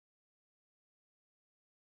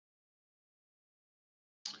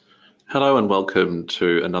Hello and welcome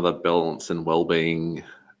to another Balance and Wellbeing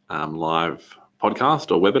live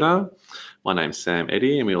podcast or webinar. My name's Sam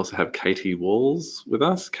Eddy and we also have Katie Walls with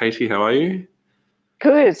us. Katie, how are you?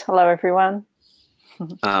 Good. Hello, everyone.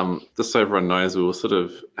 Just so everyone knows, we were sort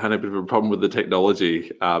of had a bit of a problem with the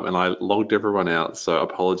technology and I logged everyone out. So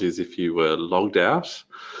apologies if you were logged out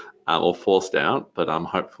or forced out, but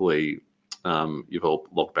hopefully you've all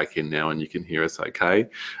logged back in now and you can hear us okay.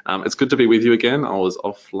 It's good to be with you again. I was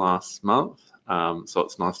off last month, so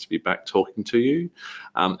it's nice to be back talking to you.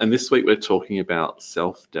 And this week we're talking about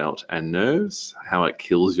self-doubt and nerves, how it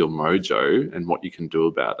kills your mojo and what you can do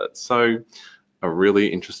about it. So a really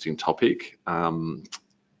interesting topic.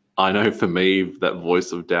 I know for me that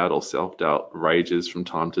voice of doubt or self-doubt rages from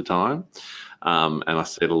time to time. And I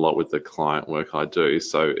see it a lot with the client work I do.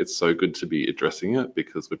 So it's so good to be addressing it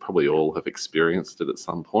because we probably all have experienced it at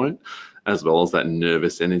some point, as well as that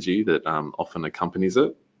nervous energy that often accompanies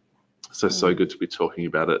it. So good to be talking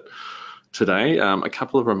about it today. A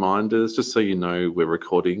couple of reminders, just so you know, we're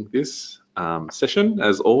recording this session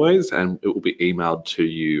as always, and it will be emailed to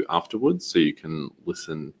you afterwards so you can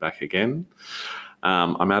listen back again.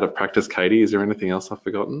 I'm out of practice, Katie. Is there anything else I've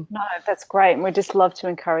forgotten? No, that's great. And we just love to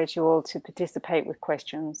encourage you all to participate with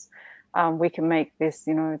questions. We can make this,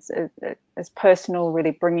 it's personal,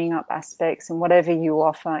 really bringing up aspects and whatever you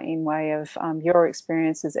offer in way of your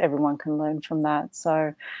experiences, everyone can learn from that.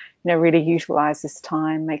 So, really utilize this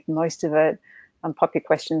time, make the most of it, pop your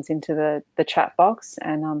questions into the chat box,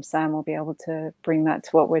 and Sam will be able to bring that to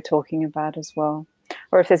what we're talking about as well.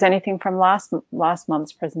 Or if there's anything from last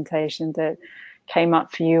month's presentation that came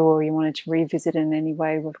up for you or you wanted to revisit in any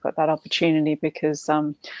way, we've got that opportunity because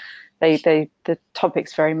the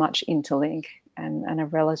topics very much interlink and are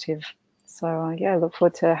relative. So yeah, look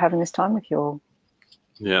forward to having this time with you all.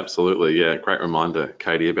 Yeah, absolutely. Yeah, great reminder,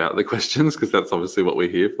 Katie, about the questions because that's obviously what we're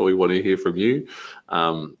here for. We want to hear from you.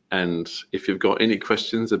 And if you've got any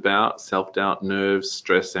questions about self-doubt, nerves,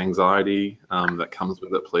 stress, anxiety that comes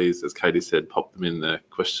with it, please, as Katie said, pop them in the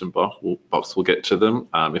question box. We'll get to them.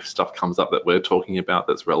 If stuff comes up that we're talking about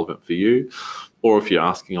that's relevant for you, or if you're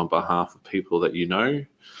asking on behalf of people that you know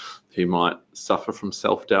who might suffer from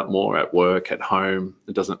self-doubt more at work, at home,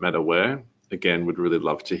 it doesn't matter where. Again, would really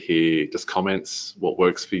love to hear just comments, what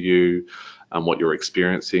works for you, what you're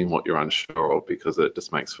experiencing, what you're unsure of, because it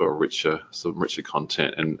just makes for some richer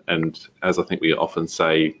content. And as I think we often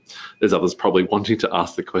say, there's others probably wanting to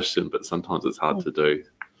ask the question, but sometimes it's hard to do.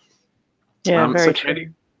 Yeah, So very Katie,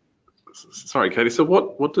 true. sorry, Katie. So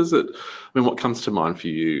what does it? I mean, what comes to mind for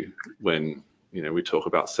you when we talk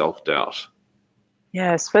about self-doubt?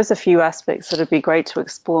 Yeah, I suppose a few aspects that would be great to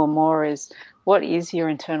explore more is what is your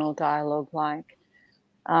internal dialogue like?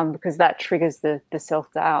 Because that triggers the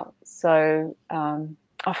self-doubt. So often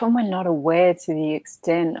we're not aware to the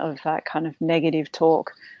extent of that kind of negative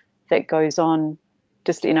talk that goes on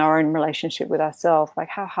just in our own relationship with ourselves. Like,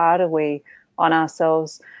 how hard are we on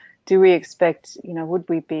ourselves? Do we expect, would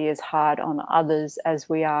we be as hard on others as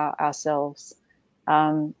we are ourselves?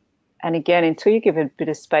 Um, and again, until you give a bit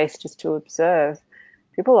of space just to observe,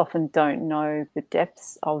 people often don't know the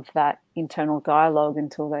depths of that internal dialogue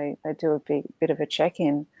until they do a bit of a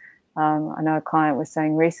check-in. I know a client was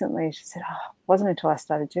saying recently, she said, oh, it wasn't until I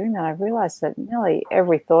started doing that I realized that nearly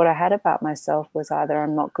every thought I had about myself was either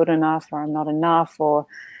I'm not good enough or I'm not enough or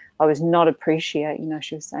I was not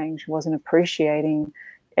she was saying she wasn't appreciating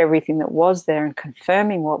everything that was there and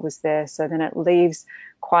confirming what was there. So then it leaves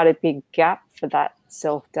quite a big gap for that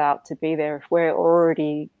self-doubt to be there. If we're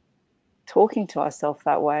already talking to ourselves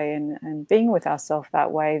that way and being with ourselves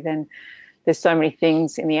that way, then there's so many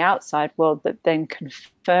things in the outside world that then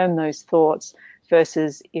confirm those thoughts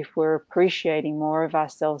versus if we're appreciating more of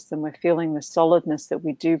ourselves, then we're feeling the solidness that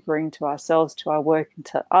we do bring to ourselves, to our work and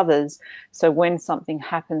to others. So when something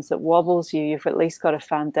happens that wobbles you, you've at least got a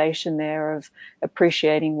foundation there of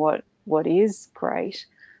appreciating what is great,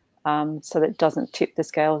 so that it doesn't tip the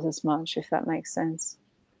scales as much, if that makes sense.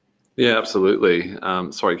 Yeah, absolutely.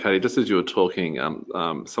 Sorry, Katie, just as you were talking,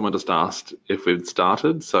 someone just asked if we'd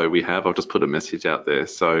started. So we have. I've just put a message out there.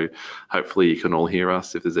 So hopefully you can all hear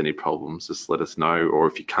us. If there's any problems, just let us know. Or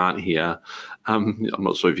if you can't hear, I'm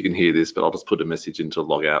not sure if you can hear this, but I'll just put a message in to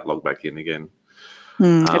log out, log back in again.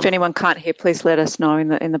 If Um, anyone can't hear, please let us know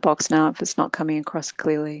in the box now if it's not coming across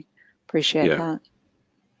clearly. Appreciate yeah, that.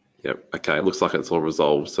 yep. Okay, it looks like it's all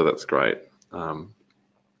resolved, so that's great.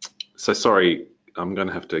 So sorry, I'm going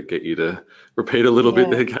to have to get you to repeat a little bit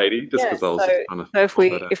Yeah. there, Katie, just Yeah. because I was So, just trying to so if sort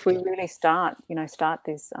that we out. if we really start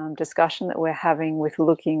this discussion that we're having with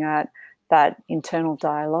looking at that internal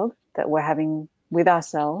dialogue that we're having with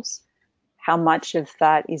ourselves, how much of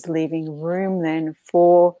that is leaving room then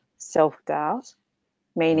for self-doubt,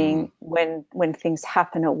 meaning Mm. when things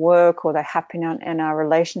happen at work or they happen in our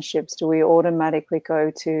relationships, do we automatically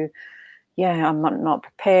go to, yeah, I'm not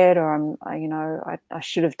prepared, or I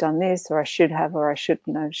should have done this, or I should have, or I should,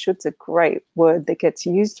 should's a great word that gets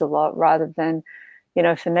used a lot, rather than,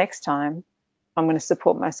 for next time, I'm going to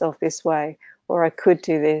support myself this way, or I could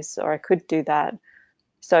do this, or I could do that.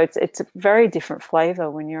 So it's a very different flavor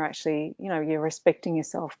when you're actually, you're respecting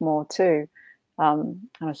yourself more too. I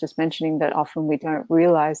was just mentioning that often we don't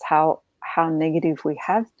realize how negative we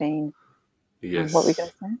have been. What we going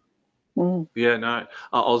Yes. to say? Mm, Yeah, no,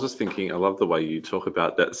 I was just thinking, I love the way you talk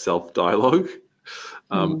about that self-dialogue,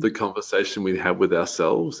 mm, the conversation we have with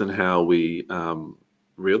ourselves and how we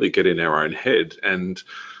really get in our own head. And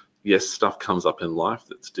yes, stuff comes up in life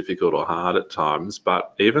that's difficult or hard at times,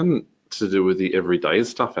 but even to do with the everyday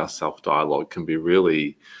stuff, our self-dialogue can be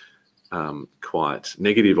really quite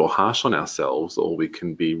negative or harsh on ourselves, or we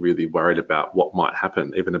can be really worried about what might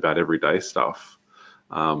happen, even about everyday stuff.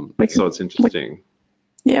 we So can, it's we, interesting.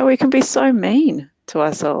 yeah, we can be so mean to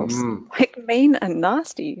ourselves, Mm. like mean and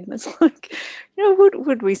nasty. And it's like,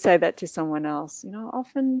 would we say that to someone else?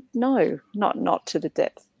 Often no, not to the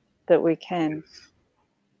depth that we can.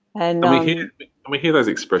 And And we hear those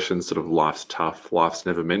expressions sort of life's tough, life's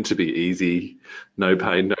never meant to be easy, no mm,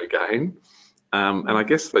 pain, no gain. And I mm,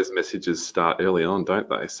 guess those messages start early on, don't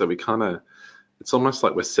they? So we kind of, it's almost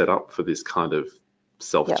like we're set up for this kind of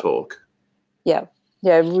yeah, self-talk. yeah,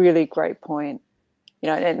 yeah, really great point.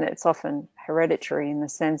 And it's often hereditary in the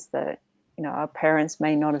sense that, our parents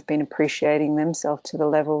may not have been appreciating themselves to the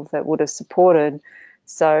level that would have supported.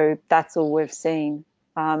 So that's all we've seen.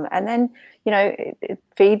 And then, it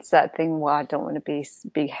feeds that thing, well, I don't want to be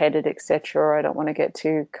big headed, etc. Or I don't want to get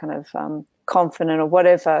too kind of confident or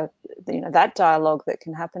whatever, that dialogue that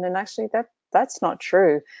can happen. And actually that's not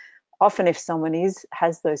true. Often if someone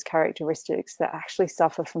has those characteristics, they actually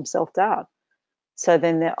suffer from self-doubt. So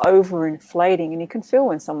then they're overinflating, and you can feel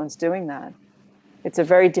when someone's doing that. It's a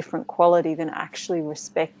very different quality than actually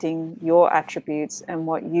respecting your attributes and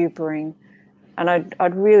what you bring. And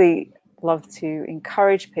I'd really love to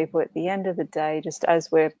encourage people at the end of the day, just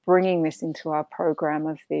as we're bringing this into our program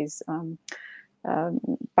of these um,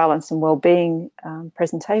 balance and well-being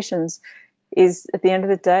presentations, is at the end of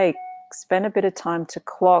the day, spend a bit of time to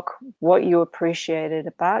clock what you appreciated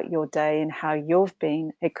about your day and how you've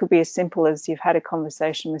been. It could be as simple as you've had a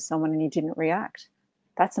conversation with someone and you didn't react.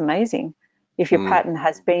 That's amazing. If your Mm, pattern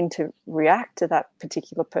has been to react to that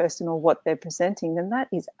particular person or what they're presenting, then that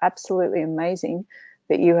is absolutely amazing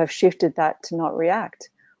that you have shifted that to not react.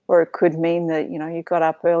 Or it could mean that, you got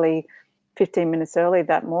up early, 15 minutes early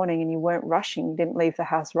that morning, and you weren't rushing, you didn't leave the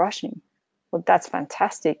house rushing. Well, that's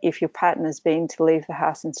fantastic. If your pattern has been to leave the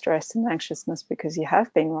house in stress and anxiousness because you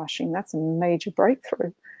have been rushing, that's a major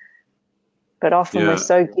breakthrough. But often we're yeah.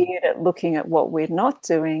 so geared at looking at what we're not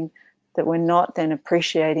doing that we're not then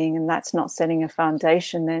appreciating, and that's not setting a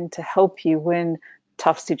foundation then to help you when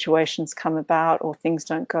tough situations come about or things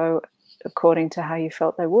don't go according to how you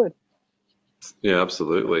felt they would. Yeah,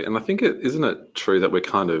 absolutely. And I think isn't it true that we're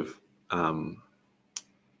kind of um,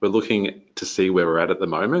 we're looking to see where we're at the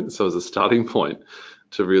moment. So as a starting point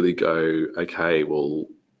to really go, okay, well,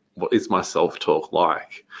 what is my self-talk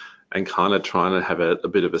like? And kind of trying to have a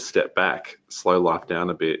bit of a step back, slow life down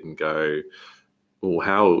a bit and go, well,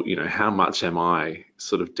 how much am I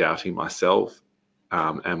sort of doubting myself?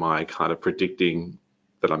 Am I kind of predicting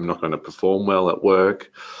that I'm not going to perform well at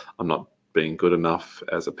work? I'm not being good enough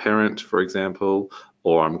as a parent, for example,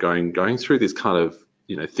 or I'm going through this kind of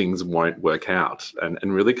things won't work out,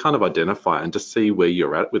 and really kind of identify and just see where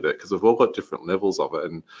you're at with it, because we've all got different levels of it,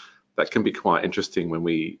 and that can be quite interesting when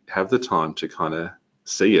we have the time to kind of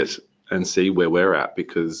see it and see where we're at,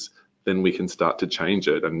 because then we can start to change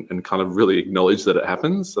it and kind of really acknowledge that it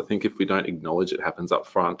happens. I think if we don't acknowledge it happens up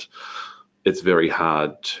front, it's very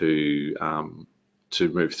hard to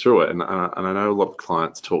move through it. And I know a lot of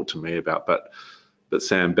clients talk to me about, but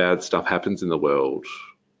Sam, bad stuff happens in the world.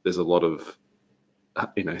 There's a lot of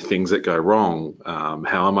things that go wrong.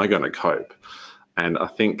 How am I going to cope? And I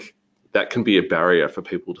think that can be a barrier for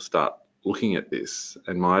people to start looking at this.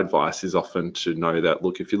 And my advice is often to know that,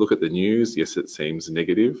 look, if you look at the news, yes, it seems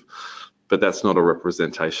negative, but that's not a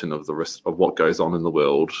representation of the rest of what goes on in the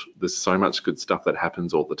world. There's so much good stuff that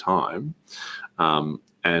happens all the time.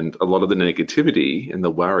 And a lot of the negativity and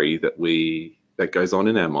the worry that goes on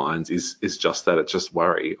in our minds is just that, it's just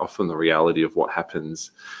worry. Often the reality of what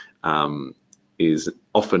happens is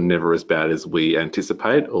often never as bad as we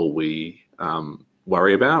anticipate or we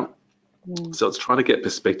worry about. Mm. So it's trying to get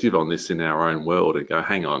perspective on this in our own world and go,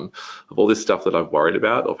 hang on, of all this stuff that I've worried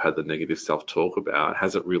about or had the negative self-talk about,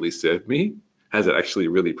 has it really served me? Has it actually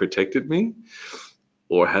really protected me?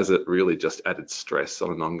 Or has it really just added stress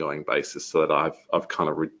on an ongoing basis so that I've kind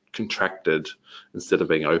of contracted instead of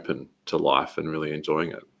being open to life and really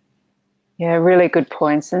enjoying it? Yeah, really good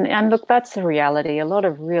points. And look, that's the reality. A lot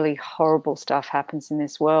of really horrible stuff happens in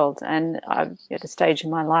this world. And I'm at a stage in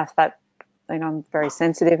my life that, I'm very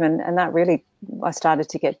sensitive, and that really, I started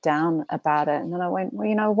to get down about it. And then I went, well,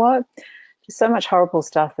 you know what? There's so much horrible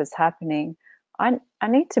stuff that's happening. I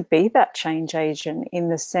need to be that change agent in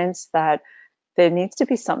the sense that there needs to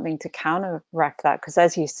be something to counteract that. Because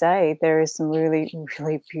as you say, there is some really,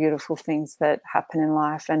 really beautiful things that happen in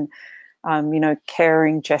life. And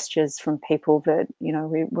caring gestures from people that,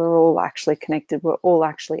 we're all actually connected. We're all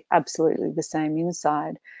actually absolutely the same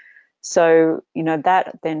inside. So,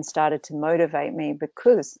 that then started to motivate me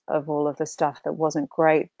because of all of the stuff that wasn't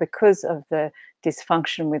great, because of the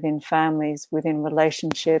dysfunction within families, within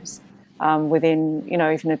relationships, within,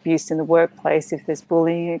 even abuse in the workplace, if there's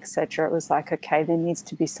bullying, etc. It was like, okay, there needs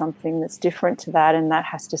to be something that's different to that. And that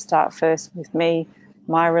has to start first with me,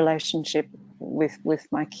 my relationship with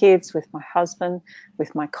my kids, with my husband,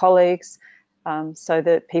 with my colleagues, so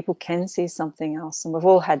that people can see something else. And we've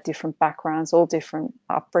all had different backgrounds, all different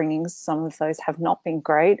upbringings. Some of those have not been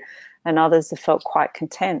great, and others have felt quite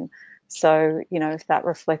content. So, if that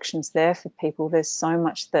reflection's there for people, there's so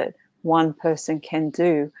much that one person can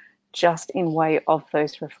do just in way of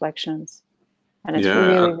those reflections. And it's Yeah,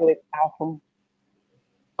 really, really powerful.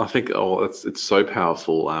 I think it's so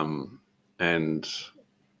powerful. And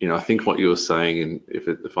I think what you were saying, and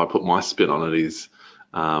if I put my spin on it, is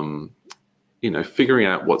um, figuring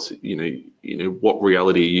out what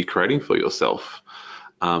reality are you creating for yourself,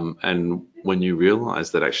 and when you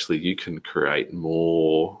realize that actually you can create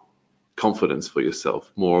more confidence for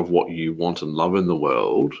yourself, more of what you want and love in the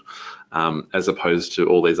world, as opposed to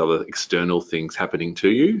all these other external things happening to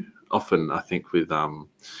you. Often, I think with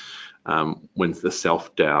when the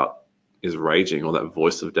self doubt is raging or that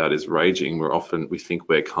voice of doubt is raging, we think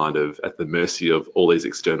we're kind of at the mercy of all these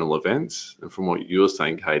external events. And from what you were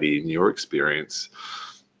saying, Katie, in your experience,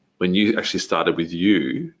 when you actually started with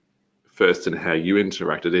you first and how you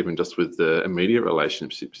interacted, even just with the immediate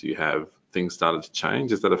relationships you have, things started to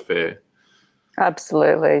change. Is that a fair?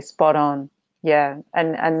 Absolutely spot on. Yeah,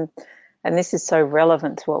 and this is so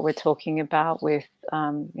relevant to what we're talking about with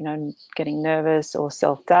getting nervous or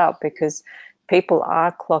self-doubt, because people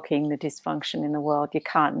are clocking the dysfunction in the world. You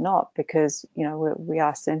can't not, because we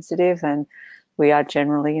are sensitive, and we are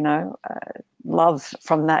generally love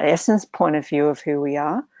from that essence point of view of who we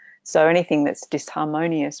are. So anything that's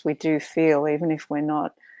disharmonious, we do feel, even if we're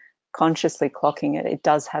not consciously clocking it, it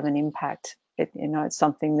does have an impact. It's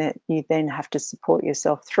something that you then have to support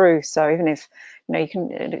yourself through. So even if, you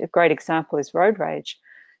can, a great example is road rage.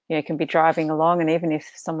 You can be driving along, and even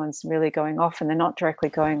if someone's really going off and they're not directly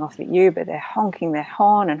going off at you, but they're honking their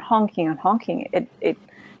horn and honking and honking, it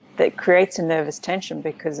that creates a nervous tension,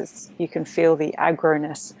 because you can feel the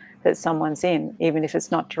aggroness that someone's in, even if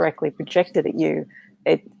it's not directly projected at you.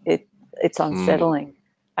 It's Mm. unsettling,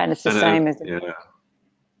 and it's the And same as yeah,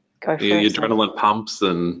 go for the it. Sorry. adrenaline pumps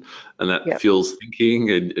and that Yep. fuels thinking,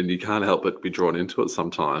 and you can't help but be drawn into it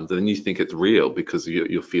sometimes. And then you think it's real because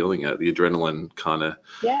you're feeling it. The adrenaline kind of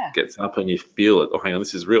Yeah. gets up and you feel it. Oh, hang on,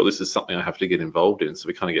 this is real. This is something I have to get involved in. So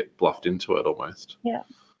we kind of get bluffed into it almost. Yeah.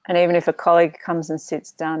 And even if a colleague comes and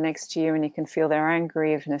sits down next to you and you can feel they're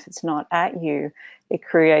angry, even if it's not at you, it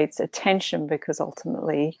creates a tension, because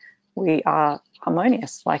ultimately we are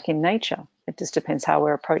harmonious, like in nature. It just depends how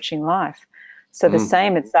we're approaching life. So the Mm,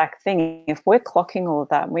 same exact thing, if we're clocking all of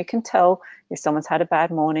that, and we can tell if someone's had a bad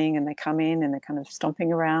morning and they come in and they're kind of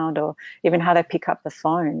stomping around, or even how they pick up the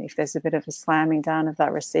phone, if there's a bit of a slamming down of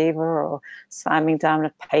that receiver or slamming down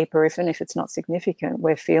of paper, even if it's not significant,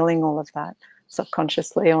 we're feeling all of that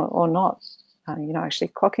subconsciously or not, actually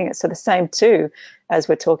clocking it. So the same too, as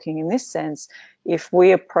we're talking in this sense, if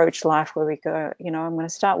we approach life where we go, I'm going to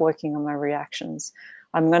start working on my reactions.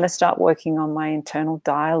 I'm going to start working on my internal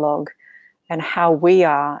dialogue and how we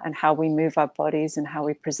are and how we move our bodies and how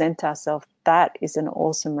we present ourselves. That is an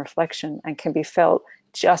awesome reflection and can be felt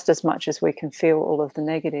just as much as we can feel all of the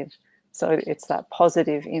negative. So it's that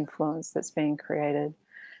positive influence that's being created.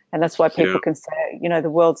 And that's why yeah, people can say, the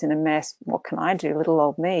world's in a mess. What can I do? Little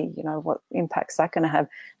old me. What impact's that going to have?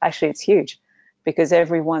 Actually, it's huge, because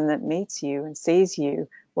everyone that meets you and sees you,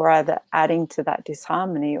 we're either adding to that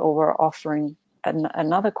disharmony or we're offering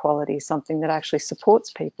another quality, something that actually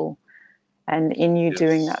supports people. And in you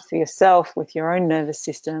doing that yes, for yourself with your own nervous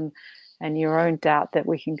system and your own doubt that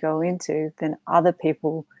we can go into, then other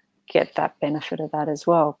people get that benefit of that as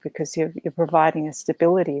well, because you're providing a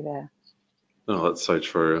stability there. Oh, that's so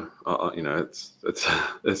true.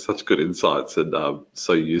 It's such good insights and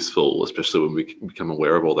so useful, especially when we become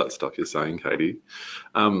aware of all that stuff you're saying, Katie.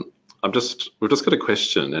 We've just got a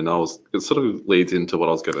question, and it sort of leads into what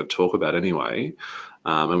I was going to talk about anyway.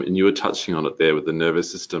 And you were touching on it there with the nervous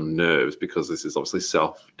system nerves, because this is obviously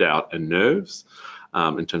self-doubt and nerves,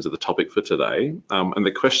 in terms of the topic for today. And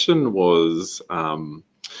the question was,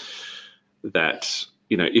 that,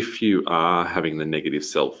 if you are having the negative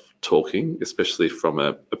self-talking, especially from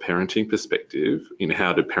a parenting perspective,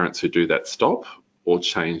 how do parents who do that stop or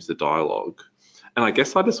change the dialogue? And I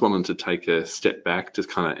guess I just wanted to take a step back to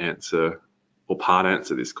kind of answer or part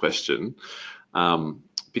answer this question,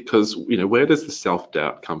 because, where does the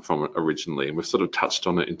self-doubt come from originally? And we've sort of touched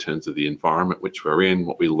on it in terms of the environment which we're in,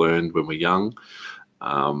 what we learned when we're young,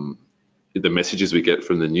 the messages we get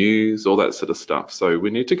from the news, all that sort of stuff. So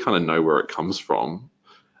we need to kind of know where it comes from,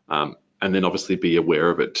 and then obviously be aware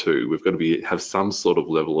of it too. We've got to have some sort of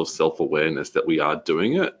level of self-awareness that we are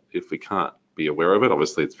doing it. If we can't be aware of it,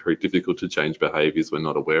 obviously it's very difficult to change behaviours we're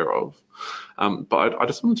not aware of. But I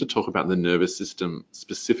just wanted to talk about the nervous system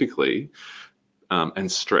specifically,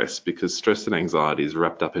 and stress, because stress and anxiety is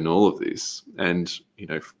wrapped up in all of this. And,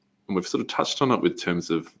 and we've sort of touched on it with terms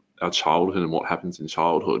of our childhood and what happens in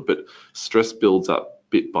childhood, but stress builds up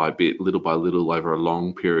bit by bit, little by little, over a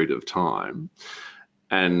long period of time.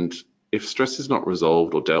 And if stress is not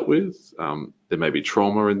resolved or dealt with, there may be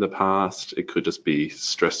trauma in the past. It could just be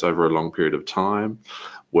stress over a long period of time,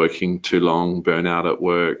 working too long, burnout at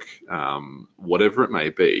work, whatever it may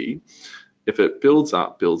be. If it builds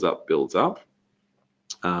up, builds up, builds up,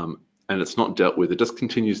 and it's not dealt with, it just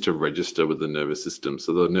continues to register with the nervous system.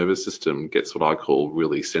 So the nervous system gets what I call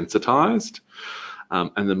really sensitized.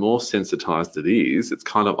 And the more sensitized it is, it's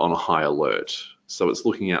kind of on a high alert. So it's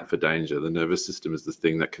looking out for danger. The nervous system is the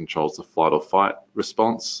thing that controls the flight or fight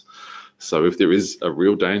response. So if there is a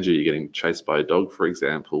real danger, you're getting chased by a dog, for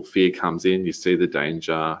example, fear comes in, you see the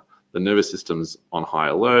danger, the nervous system's on high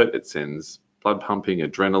alert, it sends blood pumping,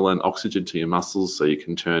 adrenaline, oxygen to your muscles so you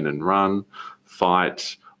can turn and run,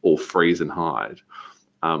 fight, or freeze and hide.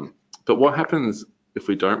 But what happens if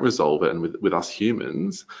we don't resolve it, and with us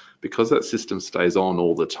humans, because that system stays on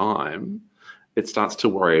all the time, it starts to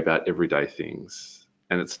worry about everyday things,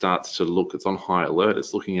 and it starts to look, it's on high alert,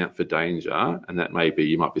 it's looking out for danger. And that may be,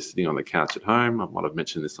 you might be sitting on the couch at home, I might have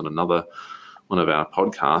mentioned this on another one of our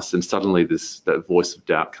podcasts, and suddenly that voice of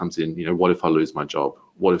doubt comes in. What if I lose my job?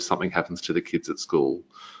 What if something happens to the kids at school?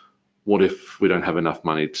 What if we don't have enough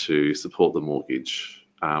money to support the mortgage?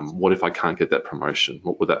 What if I can't get that promotion?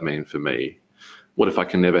 What would that mean for me? What if I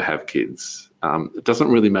can never have kids? It doesn't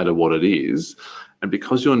really matter what it is. And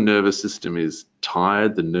because your nervous system is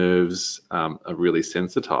tired, the nerves are really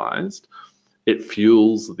sensitized, it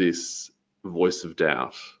fuels this voice of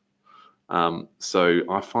doubt. So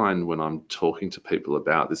I find when I'm talking to people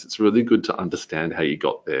about this, it's really good to understand how you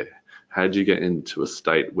got there. How did you get into a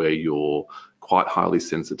state where you're quite highly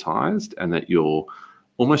sensitized, and that your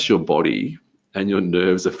body and your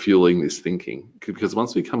nerves are fueling this thinking? Because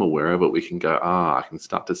once we become aware of it, we can go, I can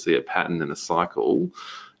start to see a pattern and a cycle,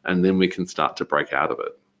 and then we can start to break out of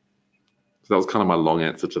it. So that was kind of my long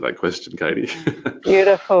answer to that question, Katie.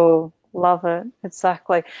 Beautiful. Love it.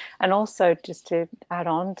 Exactly. And also, just to add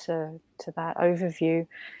on to that overview,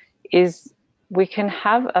 is we can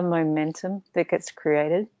have a momentum that gets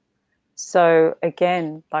created. So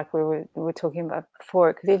again, like we were talking about before,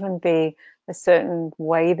 it could even be a certain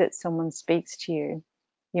way that someone speaks to you.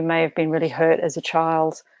 You may have been really hurt as a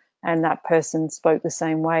child, and that person spoke the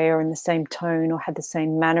same way or in the same tone or had the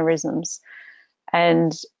same mannerisms,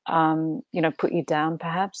 and put you down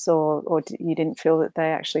perhaps, or you didn't feel that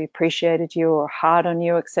they actually appreciated you or hard on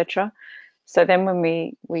you, etc. So then when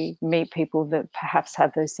we meet people that perhaps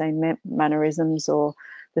have those same mannerisms or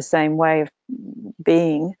the same way of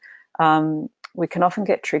being, we can often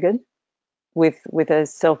get triggered with a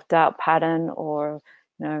self-doubt pattern, or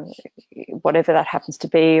whatever that happens to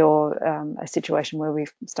be, or a situation where we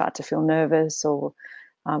start to feel nervous, or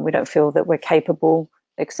we don't feel that we're capable,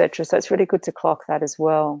 etc. So it's really good to clock that as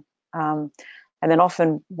well. And then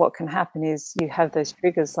often what can happen is you have those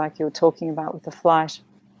triggers like you were talking about with the flight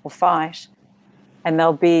or fight, and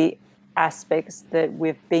there'll be aspects that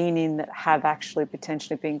we've been in that have actually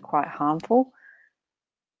potentially been quite harmful.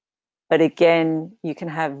 But again, you can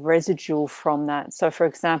have residual from that. So, for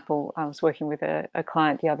example, I was working with a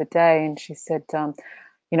client the other day, and she said,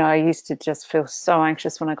 I used to just feel so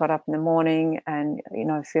anxious when I got up in the morning and,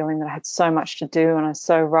 feeling that I had so much to do and I was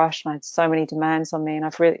so rushed and I had so many demands on me.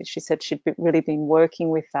 And she said she'd really been working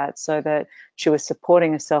with that so that she was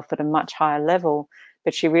supporting herself at a much higher level.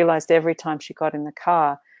 But she realized every time she got in the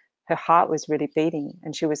car, her heart was really beating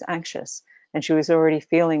and she was anxious and she was already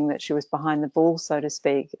feeling that she was behind the ball, so to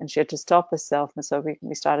speak, and she had to stop herself. And so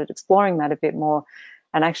we started exploring that a bit more.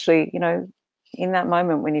 And actually, in that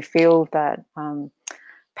moment when you feel that,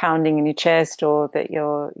 pounding in your chest or that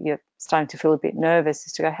you're starting to feel a bit nervous,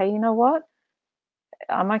 is to go, hey, you know what?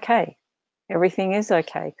 I'm okay. Everything is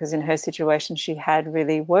okay. Because in her situation, she had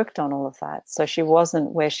really worked on all of that. So she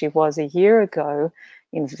wasn't where she was a year ago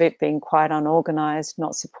in being quite unorganized,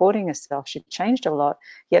 not supporting herself. She changed a lot,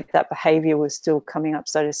 yet that behavior was still coming up,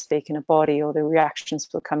 so to speak, in a body, or the reactions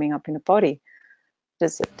were coming up in a body.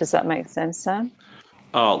 Does that make sense, Sam?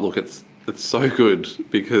 Oh, look, it's so good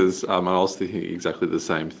because I was thinking exactly the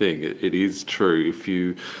same thing. It is true.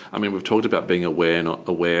 I mean, we've talked about being aware, not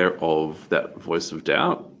aware of that voice of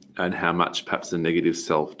doubt and how much perhaps the negative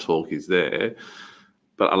self-talk is there.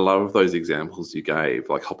 But I love those examples you gave,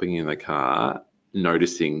 like hopping in the car,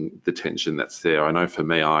 noticing the tension that's there. I know for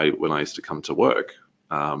me, when I used to come to work,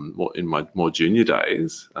 in my more junior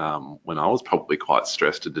days, when I was probably quite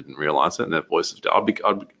stressed and didn't realize it, and that voice of doubt,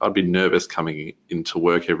 I'd be nervous coming into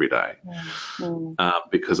work every day, Mm.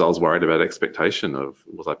 because I was worried about expectation of,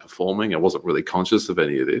 was I performing? I wasn't really conscious of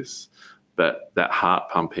any of this, but that heart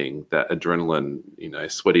pumping, that adrenaline,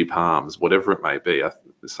 sweaty palms, whatever it may be.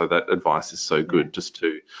 So that advice is so Yeah. good, just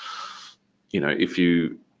to, if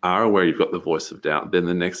you are aware you've got the voice of doubt, then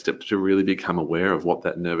the next step to really become aware of what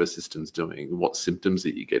that nervous system's doing, what symptoms are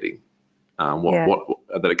you getting, Yeah. what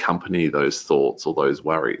that accompany those thoughts or those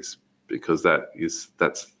worries, because that's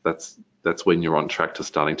when you're on track to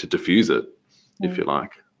starting to diffuse it, if Mm. you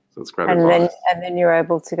like. So it's great And then advice. and then you're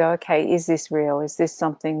able to go, okay, is this real? Is this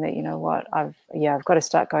something that, what, I've got to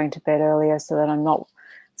start going to bed earlier so that I'm not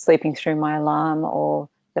sleeping through my alarm, or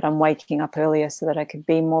that I'm waking up earlier so that I could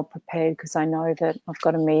be more prepared because I know that I've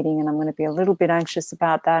got a meeting and I'm going to be a little bit anxious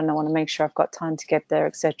about that and I want to make sure I've got time to get there,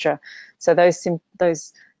 etc. So those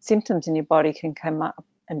symptoms in your body can come up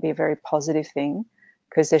and be a very positive thing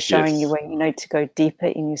because they're showing you Yes. where you need to go deeper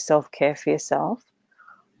in your self-care for yourself.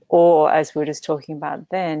 Or, as we were just talking about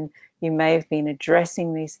then, you may have been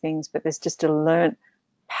addressing these things, but there's just a learnt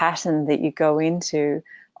pattern that you go into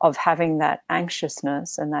of having that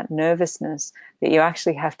anxiousness and that nervousness, that you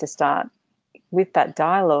actually have to start with that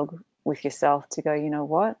dialogue with yourself to go, you know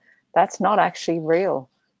what? That's not actually real.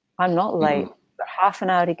 I'm not late. Mm. I've got half an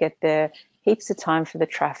hour to get there, heaps of time for the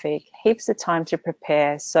traffic, heaps of time to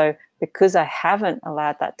prepare. So, because I haven't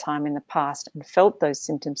allowed that time in the past and felt those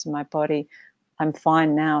symptoms in my body, I'm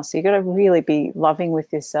fine now. So, you've got to really be loving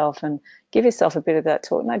with yourself and give yourself a bit of that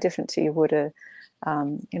talk, no different to you would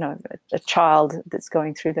a child that's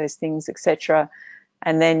going through those things, etc.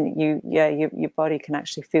 And then your body can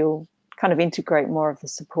actually feel, kind of integrate more of the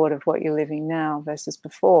support of what you're living now versus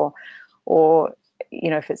before. Or,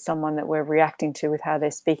 if it's someone that we're reacting to with how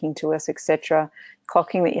they're speaking to us, etc.,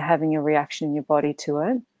 clocking that you're having a reaction in your body to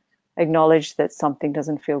it, acknowledge that something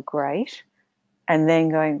doesn't feel great, and then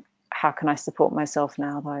going, how can I support myself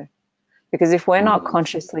now though? Because if we're not Mm.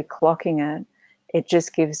 consciously clocking it, it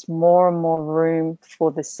just gives more and more room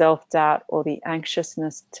for the self-doubt or the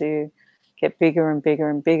anxiousness to get bigger and bigger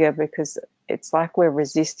and bigger, because it's like we're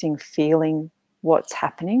resisting feeling what's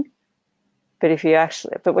happening.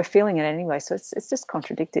 But we're feeling it anyway, so it's just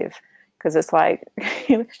contradictive, because it's like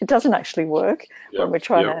it doesn't actually work when Yep. we're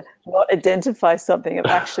trying Yep. to not identify something. It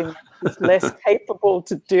actually makes us less capable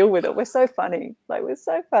to deal with it. We're so funny. Like, we're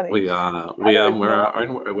so funny. I don't We're know. our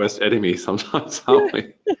own worst enemy sometimes, aren't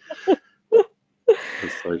we?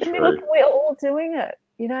 That's so But look, true. we're all doing it.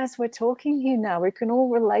 As we're talking here now, we can all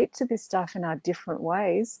relate to this stuff in our different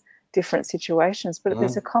ways, different situations. But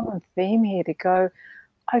there's a Mm. common theme here to go,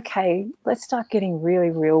 okay, let's start getting really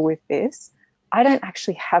real with this. I don't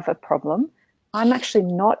actually have a problem. I'm actually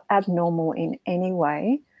not abnormal in any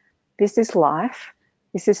way. This is life.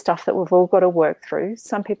 This is stuff that we've all got to work through.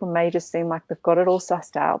 Some people may just seem like they've got it all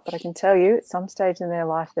sussed out, but I can tell you at some stage in their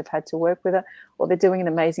life they've had to work with it, or they're doing an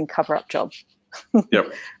amazing cover up job.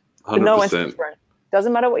 Yep. But no one's 100%. different.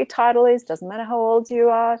 Doesn't matter what your title is, doesn't matter how old you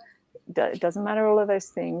are, it doesn't matter all of those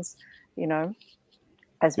things, you know,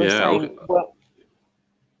 as we're Yeah. saying, well,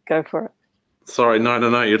 go for it. Sorry,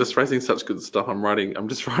 no. You're just raising such good stuff. I'm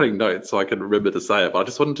just writing notes so I can remember to say it. But I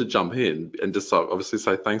just wanted to jump in and just obviously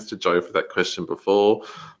say thanks to Joe for that question before.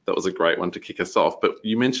 That was a great one to kick us off. But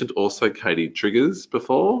you mentioned also, Katie, triggers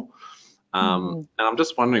before. Mm. And I'm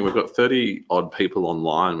just wondering, we've got 30 odd people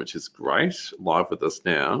online, which is great, live with us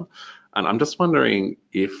now. And I'm just wondering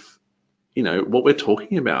if, what we're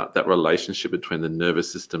talking about, that relationship between the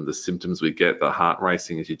nervous system, the symptoms we get, the heart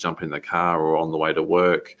racing as you jump in the car or on the way to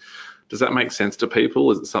work, does that make sense to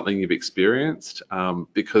people? Is it something you've experienced?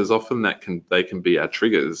 Because often they can be our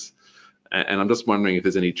triggers. And I'm just wondering if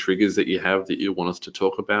there's any triggers that you have that you want us to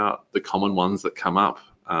talk about, the common ones that come up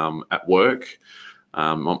at work.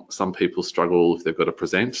 Some people struggle if they've got to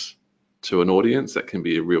present to an audience. That can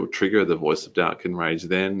be a real trigger. The voice of doubt can rage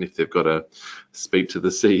then. If they've got to speak to the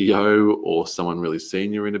CEO or someone really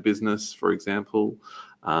senior in a business, for example.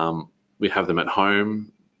 We have them at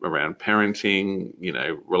home around parenting,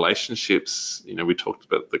 relationships. We talked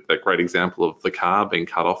about that great example of the car being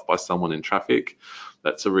cut off by someone in traffic.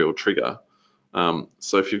 That's a real trigger.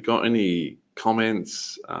 So if you've got any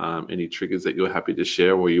comments, any triggers that you're happy to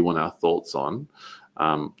share or you want our thoughts on,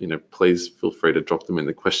 please feel free to drop them in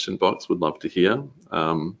the question box. We'd love to hear.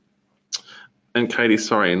 And Katie,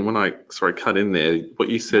 sorry, and when I cut in there, what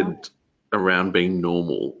you said around being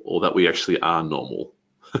normal, or that we actually are normal.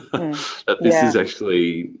 That this is Yeah.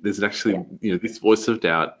 actually, there's actually, this voice of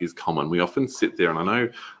doubt is common. We often sit there, and I know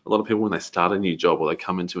a lot of people when they start a new job or they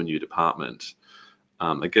come into a new department,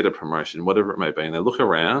 they get a promotion, whatever it may be, and they look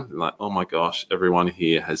around and like, oh my gosh, everyone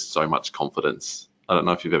here has so much confidence. I don't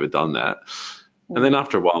know if you've ever done that. And then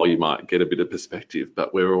after a while, you might get a bit of perspective,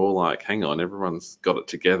 but we're all like, hang on, everyone's got it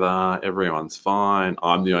together, everyone's fine.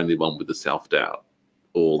 I'm the only one with the self-doubt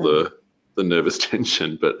or the nervous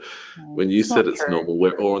tension. But when you It's said not it's true. normal,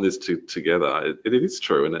 we're all in this together. It is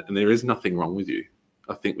true, and there is nothing wrong with you.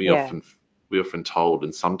 I think Yeah. we often told,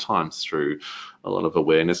 and sometimes through a lot of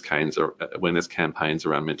awareness campaigns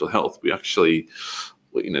around mental health, we actually,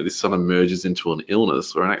 this sort of merges into an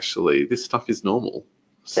illness where actually this stuff is normal.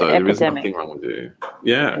 It's an So there is epidemic. nothing wrong with you.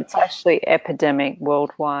 Yeah. It's actually epidemic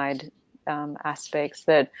worldwide, aspects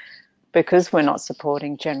that, because we're not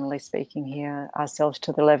supporting, generally speaking, here ourselves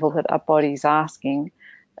to the level that our body's asking,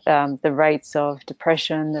 the rates of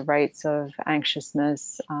depression, the rates of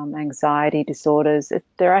anxiousness, anxiety disorders,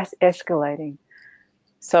 they're escalating.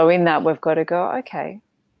 So in that, we've got to go, okay,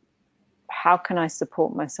 how can I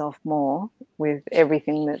support myself more with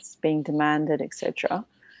everything that's being demanded, etc.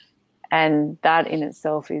 And that in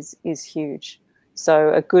itself is huge.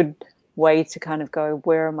 So a good way to kind of go,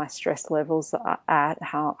 where are my stress levels at?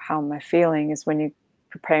 How am I feeling? Is when you're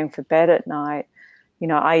preparing for bed at night.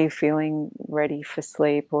 Are you feeling ready for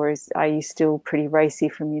sleep, or are you still pretty racy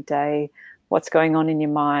from your day? What's going on in your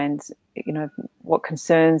mind? What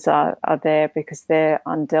concerns are there, because they're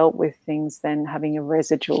undealt with things then having a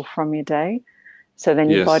residual from your day. So then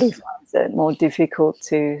your body Yes. finds it more difficult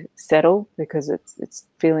to settle because it's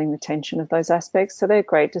feeling the tension of those aspects. So they're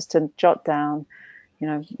great just to jot down,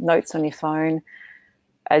 notes on your phone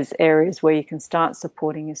as areas where you can start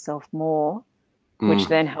supporting yourself more, which Mm.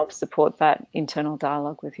 then helps support that internal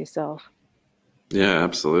dialogue with yourself. Yeah,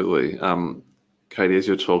 absolutely. Katie, as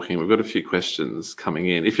you're talking, we've got a few questions coming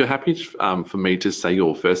in. If you're happy for me to say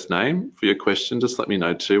your first name for your question, just let me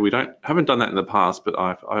know too. We haven't done that in the past, but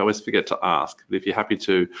I always forget to ask. But if you're happy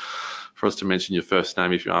for us to mention your first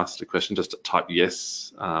name, if you asked a question, just type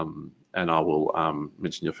yes, and I will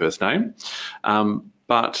mention your first name.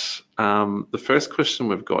 But the first question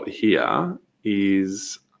we've got here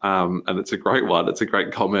is, and it's a great one. It's a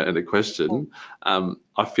great comment and a question.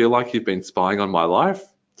 I feel like you've been spying on my life.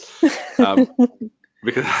 Um,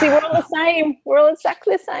 because See, we're all the same. We're all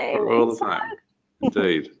exactly the same we're all the inside. same,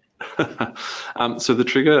 indeed. So the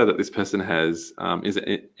trigger that this person has is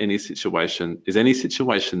any situation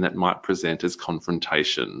that might present as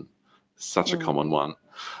confrontation. Such a Mm. common one.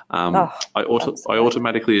 Oh, I absolutely.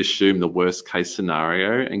 automatically assume the worst case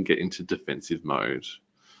scenario and get into defensive mode.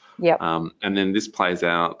 Yep. And then this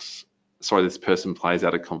person plays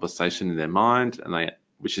out a conversation in their mind,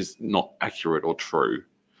 which is not accurate or true.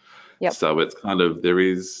 Yep. So it's kind of, there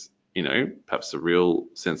is, perhaps a real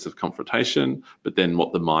sense of confrontation, but then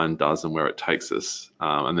what the mind does and where it takes us,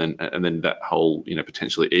 and then that whole,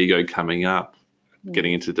 potentially ego coming up,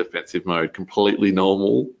 getting Mm. into defensive mode, completely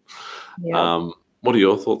normal. Yep. Um, what are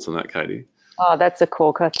your thoughts on that, Katie? Oh, that's a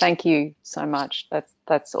corker. Thank you so much.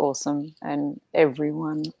 That's awesome, and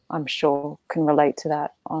everyone, I'm sure, can relate to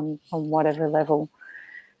that on whatever level.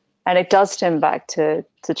 And it does stem back to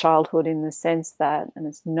childhood in the sense that, and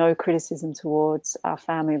it's no criticism towards our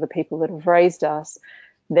family, the people that have raised us,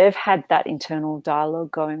 they've had that internal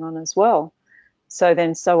dialogue going on as well. So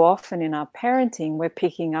then, so often in our parenting, we're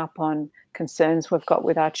picking up on concerns we've got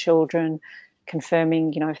with our children,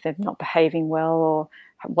 confirming, if they're not behaving well or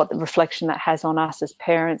what the reflection that has on us as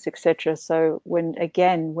parents, etc. So when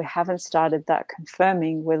again we haven't started that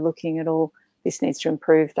confirming, we're looking at all this needs to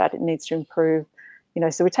improve, that it needs to improve,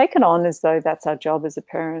 so we take it on as though that's our job as a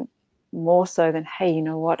parent, more so than, hey, you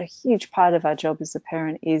know what, a huge part of our job as a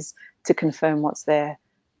parent is to confirm what's there.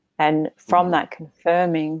 And from that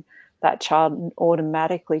confirming, that child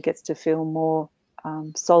automatically gets to feel more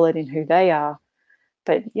solid in who they are.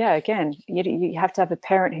 But yeah, again, you have to have a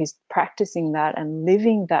parent who's practicing that and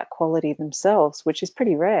living that quality themselves, which is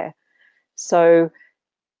pretty rare. So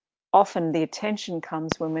often the attention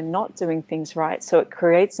comes when we're not doing things right. So it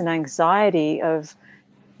creates an anxiety of,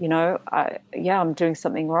 I'm doing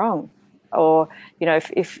something wrong. Or,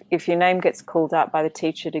 if your name gets called out by the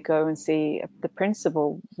teacher to go and see the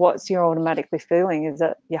principal, what's your automatically feeling? Is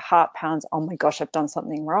that your heart pounds, oh my gosh, I've done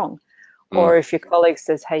something wrong. Or Mm. if your colleague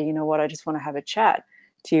says, hey, you know what, I just want to have a chat,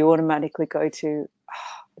 do you automatically go to,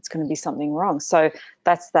 oh, it's going to be something wrong? So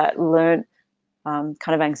that's that learned kind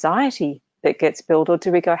of anxiety that gets built. Or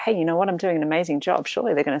do we go, hey, you know what, I'm doing an amazing job,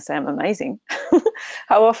 surely they're going to say I'm amazing.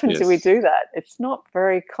 How often do we Yes. do that? It's not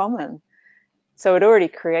very common. So it already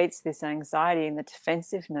creates this anxiety and the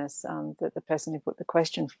defensiveness that the person who put the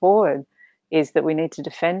question forward is that we need to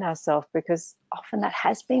defend ourselves, because often that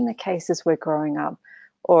has been the case as we're growing up.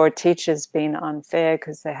 Or a teacher's been unfair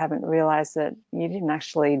because they haven't realized that you didn't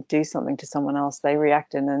actually do something to someone else. They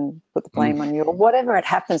reacted and put the blame on Mm. you, or whatever it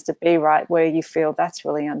happens to be, right? Where you feel that's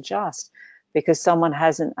really unjust because someone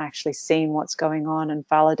hasn't actually seen what's going on and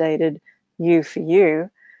validated you for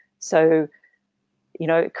you. So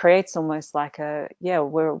it creates almost like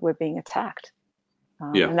we're being attacked.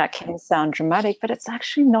 Yeah. And that can sound dramatic, but it's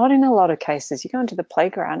actually not in a lot of cases. You go into the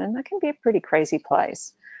playground and that can be a pretty crazy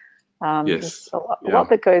place. There's Yes. a Yeah. lot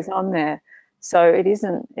that goes on there. So it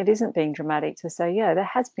isn't being dramatic to say, yeah, there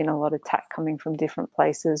has been a lot of attack coming from different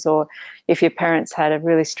places. Or if your parents had a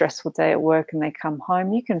really stressful day at work and they come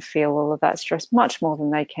home, you can feel all of that stress much more than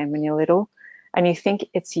they can when you're little. And you think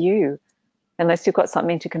it's you, unless you've got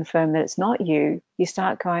something to confirm that it's not you. You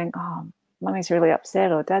start going, oh, mummy's really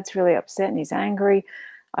upset or dad's really upset and he's angry.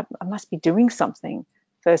 I must be doing something,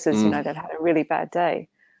 versus, Mm. they've had a really bad day.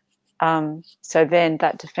 So then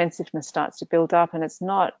that defensiveness starts to build up, and it's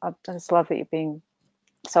not, I just love that you're being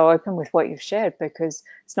so open with what you've shared, because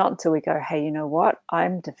it's not until we go, hey, you know what,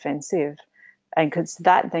 I'm defensive. And because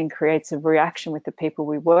that then creates a reaction with the people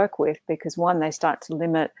we work with, because one, they start to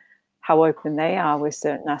limit how open they are with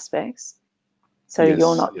certain aspects. So you're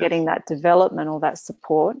Yes. not Yeah. getting that development or that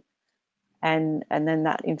support. And then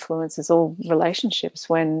that influences all relationships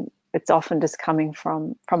when it's often just coming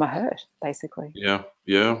from a hurt, basically. Yeah.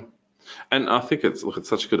 Yeah. And I think it's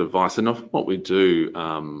such good advice. And often what we do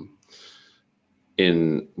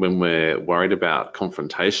in when we're worried about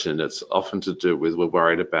confrontation, it's often to do with we're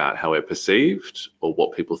worried about how we're perceived or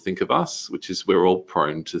what people think of us, which is we're all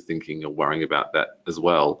prone to thinking or worrying about that as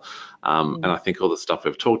well. And Mm. I think all the stuff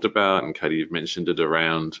we've talked about, and Katie, you've mentioned it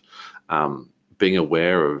around being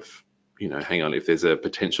aware of, hang on, if there's a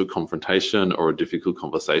potential confrontation or a difficult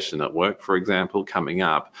conversation at work, for example, coming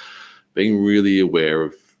up, being really aware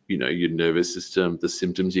of, your nervous system, the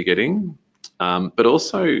symptoms you're getting, but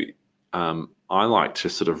also I like to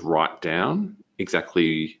sort of write down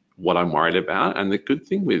exactly what I'm worried about. And the good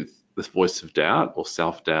thing with this voice of doubt or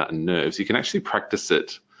self-doubt and nerves, you can actually practice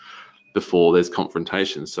it before there's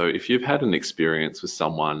confrontation. So if you've had an experience with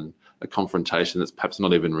someone, a confrontation that's perhaps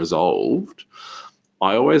not even resolved,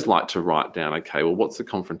 I always like to write down, okay, well, what's the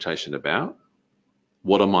confrontation about?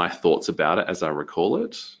 What are my thoughts about it as I recall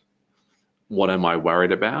it? What am I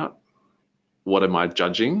worried about? What am I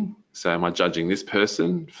judging? So am I judging this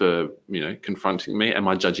person for, confronting me? Am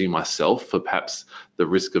I judging myself for perhaps the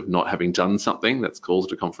risk of not having done something that's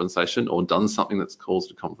caused a confrontation or done something that's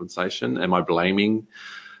caused a confrontation? Am I blaming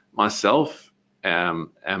myself?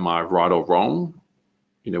 Am I right or wrong?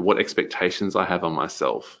 What expectations I have on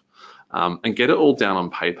myself, and get it all down on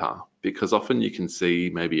paper, because often you can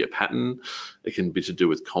see maybe a pattern. It can be to do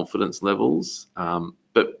with confidence levels,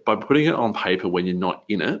 but by putting it on paper when you're not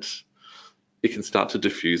in it, it can start to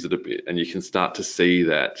diffuse it a bit, and you can start to see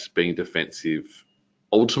that being defensive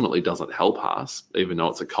ultimately doesn't help us, even though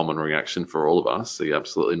it's a common reaction for all of us. So you're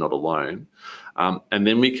absolutely not alone. And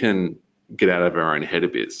then we can get out of our own head a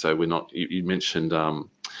bit. So we're not. You mentioned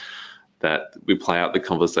that we play out the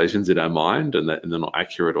conversations in our mind, and they're not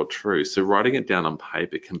accurate or true. So writing it down on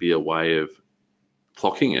paper can be a way of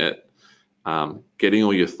clocking it, getting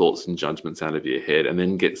all your thoughts and judgments out of your head, and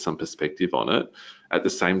then get some perspective on it at the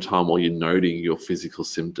same time while you're noting your physical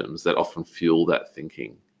symptoms that often fuel that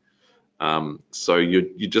thinking. So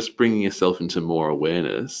you're just bringing yourself into more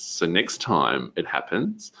awareness. So next time it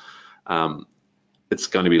happens, um, it's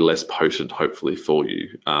going to be less potent, hopefully, for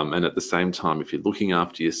you. And at the same time, if you're looking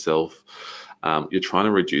after yourself, you're trying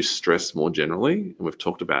to reduce stress more generally. And we've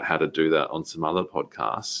talked about how to do that on some other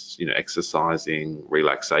podcasts, exercising,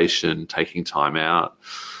 relaxation, taking time out.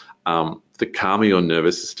 The calmer your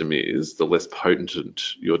nervous system is, the less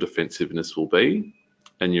potent your defensiveness will be,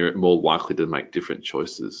 and you're more likely to make different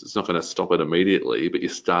choices. It's not going to stop it immediately, but you're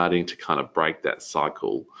starting to kind of break that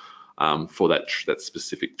cycle for that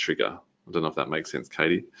specific trigger. I don't know if that makes sense,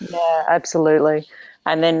 Katie. Yeah, absolutely.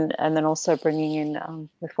 And then also bringing in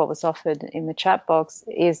with what was offered in the chat box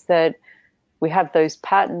is that we have those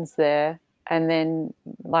patterns there, and then,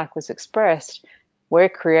 like was expressed, we're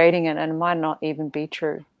creating it, and it might not even be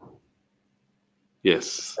true. Yes,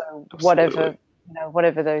 So absolutely.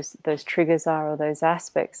 whatever those triggers are or those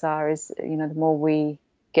aspects are, is the more we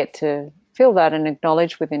get to feel that and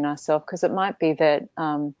acknowledge within ourselves, because it might be that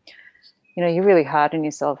you're really hard on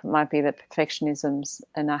yourself. It might be that perfectionism's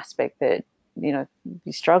an aspect that you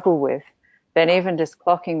struggle with. Then even just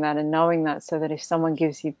clocking that and knowing that, so that if someone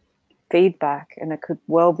gives you feedback, and it could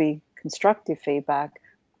well be constructive feedback,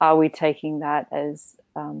 are we taking that as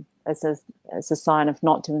a sign of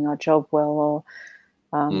not doing our job well, or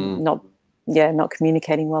Mm, not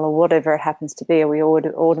communicating well, or whatever it happens to be? Are we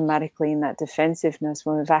automatically in that defensiveness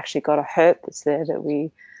when we've actually got a hurt that's there that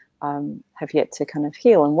we have yet to kind of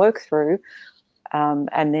heal and work through? And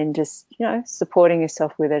then just supporting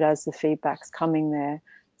yourself with it as the feedback's coming there,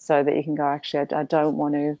 so that you can go, actually, I don't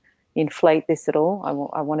want to inflate this at all.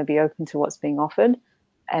 I want to be open to what's being offered,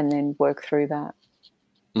 and then work through that.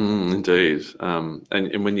 indeed.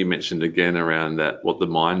 And when you mentioned again around that, what the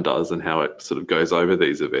mind does and how it sort of goes over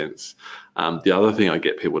these events, the other thing I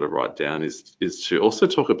get people to write down is to also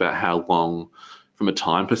talk about how long, from a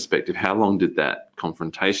time perspective, how long did that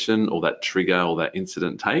confrontation or that trigger or that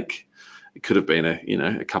incident take? It could have been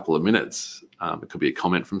a couple of minutes. It could be a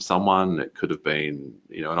comment from someone. It could have been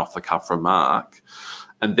an off the cuff remark.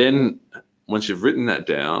 And then once you've written that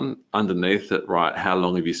down, underneath it, write how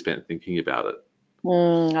long have you spent thinking about it?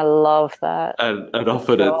 I love that. And Good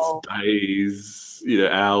often it's goal. days,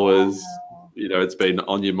 hours, it's been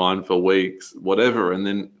on your mind for weeks, whatever. And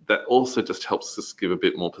then that also just helps us give a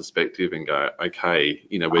bit more perspective and go, okay,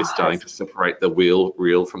 we're Oh, starting to separate the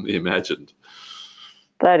real from the imagined.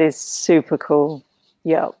 that is super cool.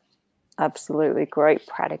 Yep, absolutely. Great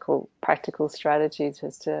practical strategies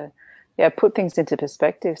just to, put things into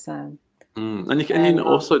perspective, Sam. And you can And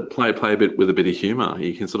also play a bit with a bit of humor.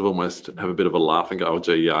 You can sort of almost have a bit of a laugh and go, "Oh,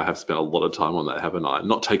 gee, yeah, I have spent a lot of time on that, haven't I?"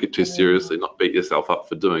 Not take it too mm, seriously, not beat yourself up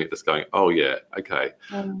for doing it. Just going, "Oh, yeah, okay,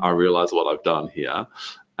 I mm. realize what I've done here,"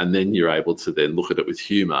 and then you're able to then look at it with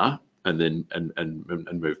humor and then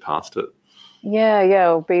and move past it.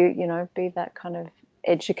 Yeah, or be that kind of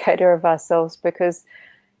educator of ourselves, because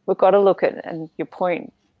we've got to look at, and your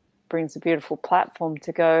point brings a beautiful platform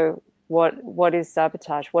to go, what is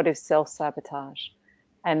sabotage? What is self-sabotage?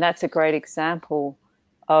 And that's a great example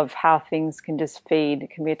of how things can just feed. It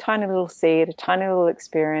can be a tiny little seed, a tiny little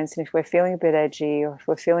experience. And if we're feeling a bit edgy, or if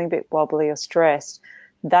we're feeling a bit wobbly or stressed,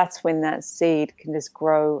 that's when that seed can just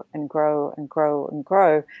grow and grow and grow and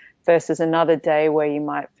grow, versus another day where you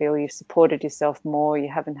might feel you've supported yourself more, you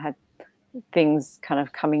haven't had things kind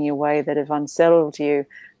of coming your way that have unsettled you.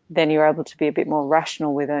 Then you're able to be a bit more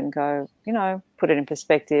rational with it and go, put it in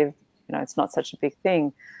perspective. It's not such a big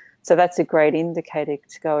thing. So that's a great indicator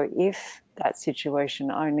to go, if that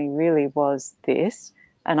situation only really was this,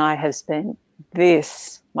 and I have spent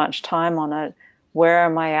this much time on it, where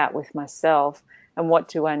am I at with myself? And what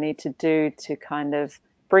do I need to do to kind of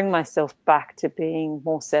bring myself back to being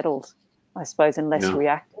more settled, I suppose, and less Yeah.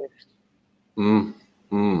 reactive? Mm,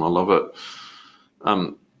 I love it.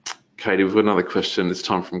 Um, Katie, we've got another question. This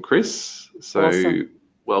time from Chris. So Awesome.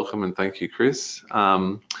 welcome and thank you, Chris.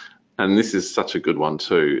 And this is such a good one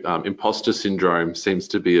too. Imposter syndrome seems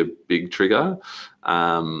to be a big trigger.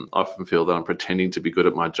 I often feel that I'm pretending to be good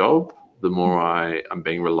at my job. The more I am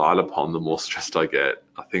being relied upon, the more stressed I get.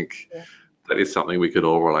 I think Yeah. that is something we could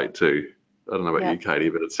all relate to. I don't know about Yeah. you, Katie,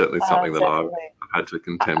 but it's certainly something that I've Definitely. had to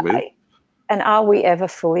contend with. And are we ever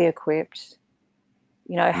fully equipped?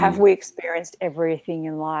 Have Mm, we experienced everything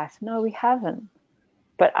in life? No, we haven't.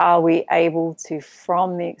 But are we able to,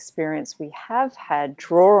 from the experience we have had,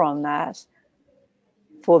 draw on that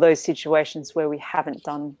for those situations where we haven't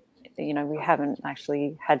done, we haven't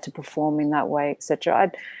actually had to perform in that way,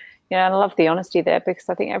 etc. And I love the honesty there, because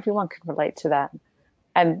I think everyone can relate to that.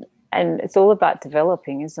 And it's all about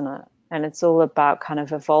developing, isn't it? And it's all about kind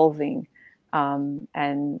of evolving. I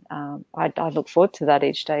look forward to that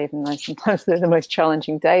each day, even though sometimes they're the most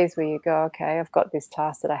challenging days, where you go, okay, I've got this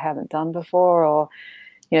task that I haven't done before, or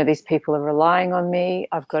these people are relying on me.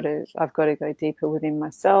 I've got to go deeper within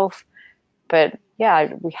myself. But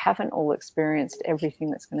yeah, we haven't all experienced everything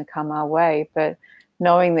that's going to come our way. But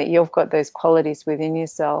knowing that you've got those qualities within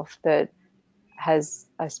yourself that has,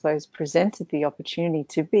 I suppose, presented the opportunity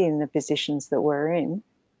to be in the positions that we're in.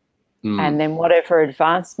 And Mm. then whatever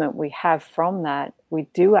advancement we have from that, we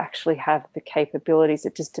do actually have the capabilities.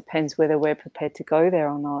 It just depends whether we're prepared to go there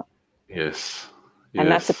or not. Yes. And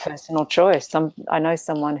that's a Yes. personal choice. I know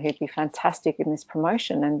someone who'd be fantastic in this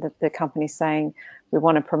promotion, and the company's saying, we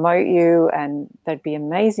want to promote you, and they'd be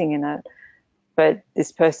amazing in it. But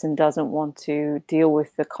this person doesn't want to deal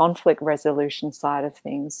with the conflict resolution side of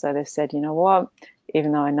things. So they've said, you know what,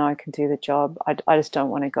 even though I know I can do the job, I just don't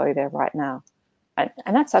want to go there right now.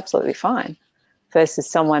 And that's absolutely fine. Versus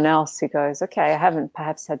someone else who goes, okay, I haven't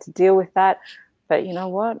perhaps had to deal with that, but you know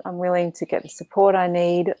what, I'm willing to get the support I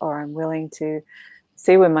need, or I'm willing to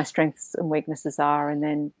see where my strengths and weaknesses are, and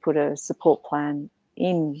then put a support plan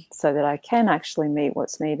in so that I can actually meet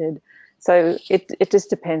what's needed. So it just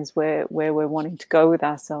depends where we're wanting to go with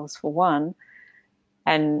ourselves, for one,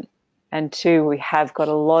 and and two, we have got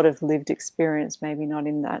a lot of lived experience, maybe not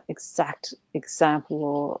in that exact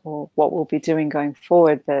example or what we'll be doing going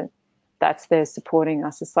forward, but that's there supporting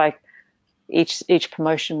us. It's like each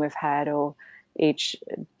promotion we've had, or each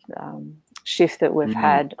shift that we've Mm.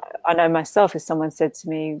 had. I know myself, if someone said to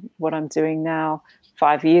me what I'm doing now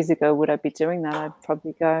 5 years ago, would I be doing that? I'd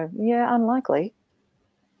probably go, yeah, unlikely,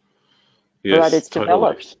 but Yes, it's totally.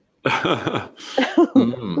 developed.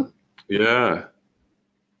 Mm. Yeah.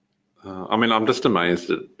 I mean, I'm just amazed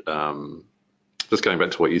at just going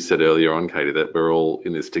back to what you said earlier on, Katie, that we're all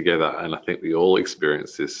in this together, and I think we all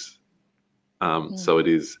experience this. So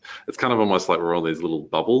it's kind of almost like we're all these little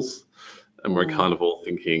bubbles, and we're Mm. kind of all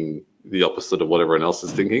thinking the opposite of what everyone else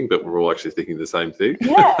is thinking, but we're all actually thinking the same thing.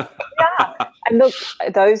 Yeah, yeah. And look,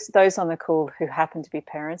 those on the call who happen to be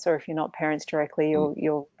parents, or if you're not parents directly, Mm.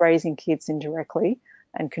 you're raising kids indirectly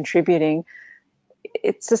and contributing.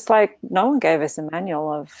 It's just like no one gave us a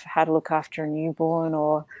manual of how to look after a newborn,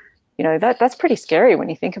 or that's pretty scary when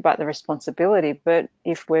you think about the responsibility. But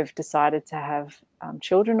if we've decided to have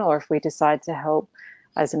children, or if we decide to help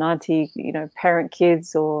as an auntie, parent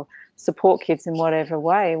kids or support kids in whatever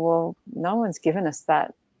way, well, no one's given us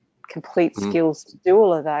that complete Mm. skills to do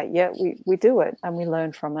all of that, yet we do it, and we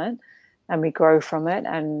learn from it, and we grow from it,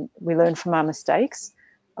 and we learn from our mistakes.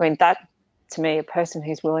 I mean, that, to me, a person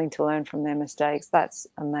who's willing to learn from their mistakes, that's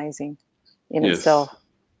amazing in Yes, itself.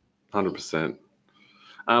 100%.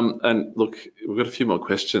 And look, we've got a few more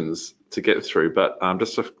questions to get through, but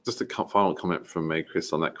just a final comment from me,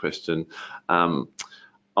 Chris, on that question. Um,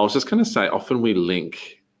 I was just going to say, often we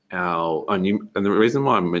link and the reason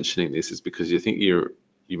why I'm mentioning this is because you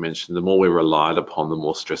mentioned the more we relied upon, the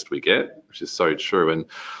more stressed we get, which is so true. And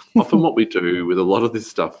often what we do with a lot of this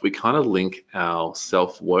stuff, we kind of link our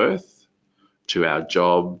self-worth to our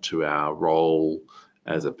job, to our role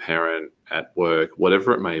as a parent at work,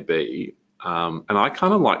 whatever it may be. And I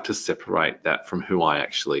kind of like to separate that from who I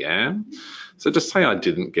actually am. So just say I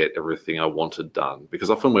didn't get everything I wanted done, because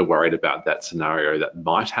often we're worried about that scenario that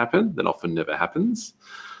might happen, that often never happens.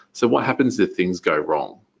 So what happens if things go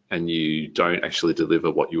wrong and you don't actually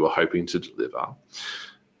deliver what you were hoping to deliver?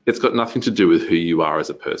 It's got nothing to do with who you are as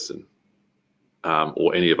a person,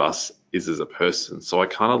 or any of us is as a person. So I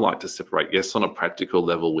kind of like to separate. Yes, on a practical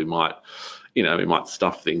level, we might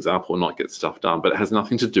stuff things up or not get stuff done, but it has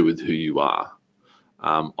nothing to do with who you are.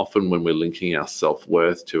 Often when we're linking our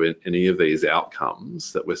self-worth to any of these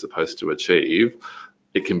outcomes that we're supposed to achieve,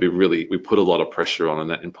 it can be we put a lot of pressure on, and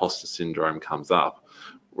that imposter syndrome comes up.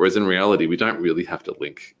 Whereas in reality, we don't really have to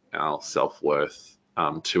link our self-worth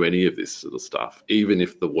to any of this sort of stuff. Even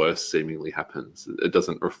if the worst seemingly happens, it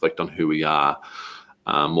doesn't reflect on who we are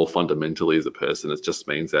more fundamentally as a person. It just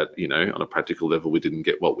means that, on a practical level, we didn't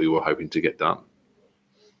get what we were hoping to get done.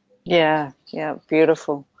 Yeah, yeah,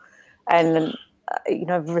 beautiful. And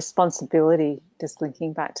then, responsibility, just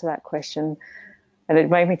linking back to that question, and it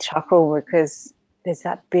made me chuckle because there's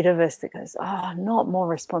that bit of us that goes, oh, not more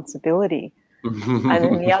responsibility. And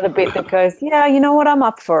then the other bit that goes, yeah, you know what, I'm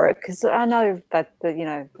up for it because I know that's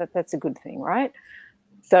a good thing, right?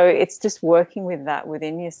 So it's just working with that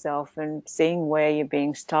within yourself and seeing where you're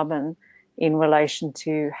being stubborn in relation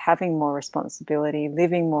to having more responsibility,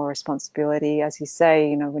 living more responsibility. As you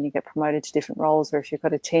say, when you get promoted to different roles, or if you've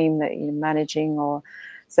got a team that you're managing or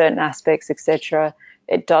certain aspects, etc.,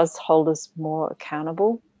 it does hold us more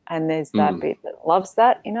accountable. And there's that Mm. bit that loves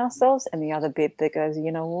that in ourselves, and the other bit that goes,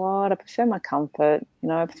 you know what, I prefer my comfort.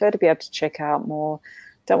 I prefer to be able to check out more.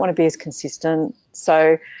 Don't want to be as consistent.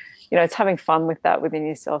 So it's having fun with that within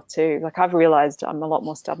yourself too. Like I've realized I'm a lot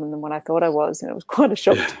more stubborn than what I thought I was, and it was quite a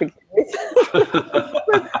shock Yeah. to begin with.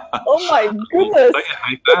 Oh my Well, goodness. don't you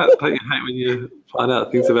hate that? Don't you hate when you find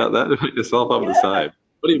out things about that about yourself? I'm the Yeah. same.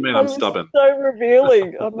 What do you mean It I'm was stubborn? so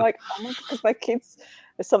revealing. I'm like, oh my God, because my kids,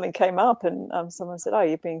 something came up and someone said, oh,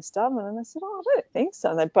 you're being stubborn. And I said, oh, I don't think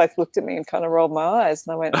so. And they both looked at me and kind of rolled my eyes.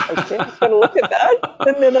 And I went, okay, I've got to look at that.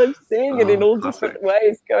 And then I'm seeing it in Oh, all classic. different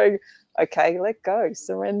ways going, okay, let go,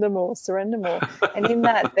 surrender more, surrender more. And in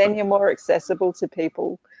that, then you're more accessible to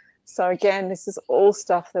people. So again, this is all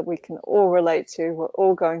stuff that we can all relate to. We're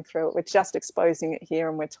all going through it. We're just exposing it here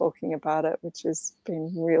and we're talking about it, which has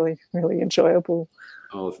been really, really enjoyable.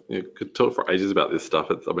 Oh, you could talk for ages about this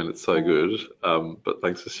stuff. I mean, it's so good. But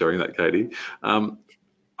thanks for sharing that, Katie. Um,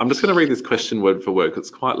 I'm just going to read this question word for word. It's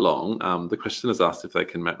quite long. The question is asked if they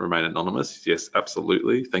can remain anonymous. Yes,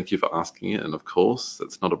 absolutely. Thank you for asking it. And of course,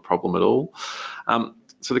 that's not a problem at all.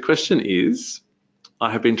 So the question is,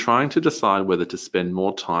 I have been trying to decide whether to spend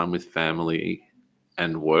more time with family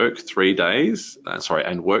and work 3 days,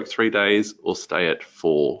 and work 3 days or stay at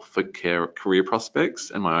 4 for career prospects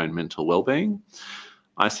and my own mental well-being.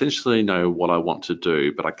 I essentially know what I want to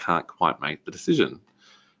do, but I can't quite make the decision.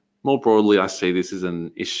 More broadly, I see this as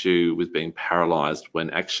an issue with being paralyzed when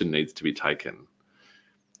action needs to be taken.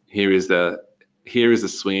 Here is the here is a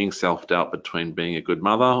swinging self-doubt between being a good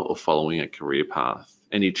mother or following a career path.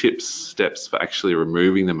 Any tips, steps for actually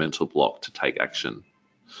removing the mental block to take action?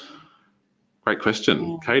 Great question,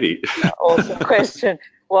 Mm. Katie. Awesome question.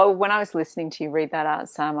 Well, when I was listening to you read that out,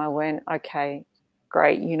 Sam, I went, okay,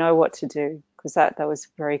 great. You know what to do because that was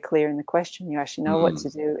very clear in the question. You actually know what to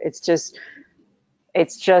Mm, do. It's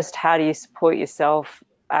just how do you support yourself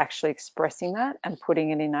actually expressing that and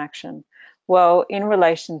putting it in action. Well, in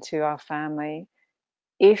relation to our family,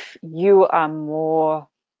 if you are more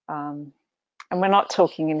um, and we're not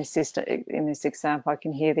talking in this example. I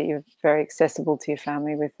can hear that you're very accessible to your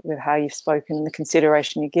family with how you've spoken, the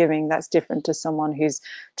consideration you're giving. That's different to someone who's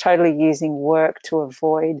totally using work to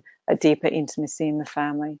avoid a deeper intimacy in the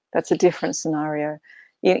family. That's a different scenario.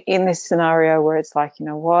 In this scenario where it's like, you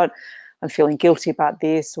know what, I'm feeling guilty about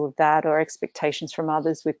this or that, or expectations from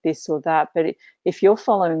others with this or that. But if you're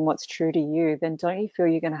following what's true to you, then don't you feel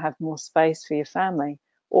you're going to have more space for your family?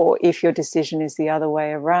 Or if your decision is the other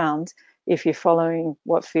way around, if you're following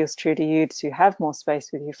what feels true to you to have more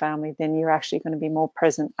space with your family, then you're actually going to be more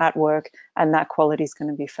present at work and that quality is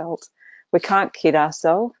going to be felt. We can't kid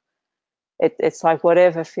ourselves. It's like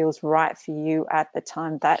whatever feels right for you at the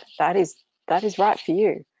time, that is right for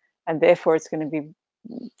you. And therefore it's going to be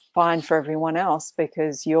fine for everyone else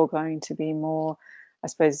because you're going to be more, I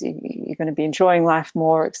suppose, you're going to be enjoying life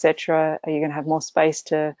more, etc. You're going to have more space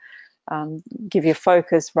to give your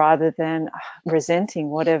focus rather than resenting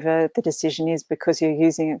whatever the decision is because you're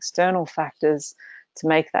using external factors to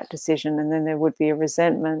make that decision. And then there would be a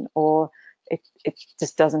resentment or it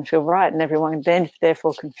just doesn't feel right. And everyone then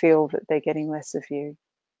therefore can feel that they're getting less of you.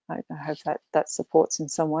 I hope that supports in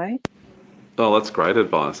some way. Oh, that's great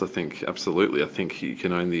advice. I think absolutely. I think you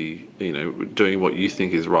can only, doing what you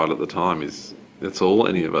think is right at the time is that's all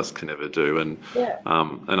any of us can ever do. Yeah.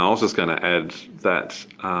 And I was just going to add that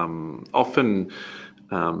often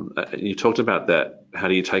you talked about that. How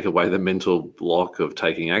do you take away the mental block of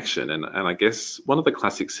taking action? And I guess one of the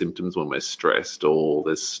classic symptoms when we're stressed or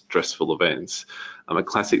there's stressful events, a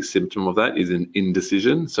classic symptom of that is an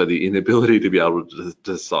indecision. So the inability to be able to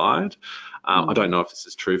decide. I don't Mm. know if this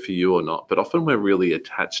is true for you or not, but often we're really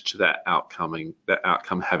attached to that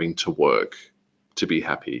outcome having to work to be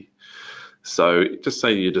happy. So just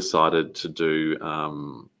say you decided to do,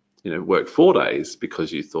 work 4 days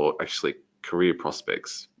because you thought actually career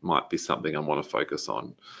prospects might be something I want to focus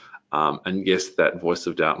on. And yes, that voice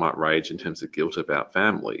of doubt might rage in terms of guilt about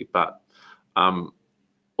family, but um,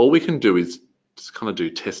 all we can do is just kind of do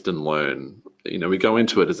test and learn. We go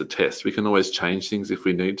into it as a test. We can always change things if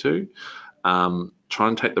we need to. Try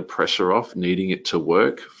and take the pressure off needing it to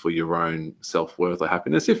work for your own self-worth or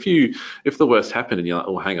happiness. If the worst happened and you're like,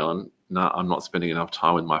 oh, hang on, no, I'm not spending enough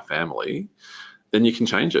time with my family, then you can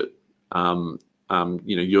change it. Um,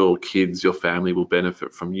 your kids, your family will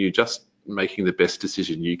benefit from you just making the best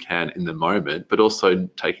decision you can in the moment, but also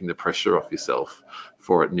taking the pressure off yourself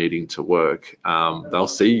for it needing to work. They'll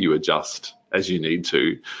see you adjust as you need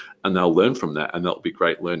to, and they'll learn from that, and that'll be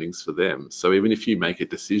great learnings for them. So even if you make a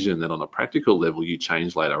decision that on a practical level you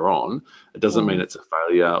change later on, it doesn't mean Mm. it's a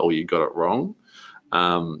failure or you got it wrong.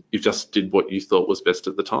 You just did what you thought was best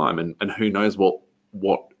at the time, and who knows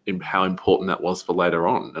how important that was for later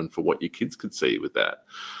on and for what your kids could see with that.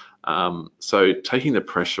 So taking the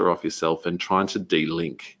pressure off yourself and trying to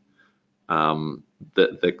de-link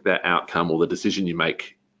the outcome or the decision you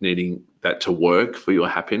make needing that to work for your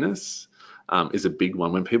happiness is a big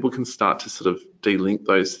one. When people can start to sort of de-link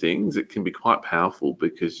those things, it can be quite powerful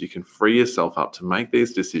because you can free yourself up to make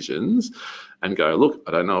these decisions and go, look,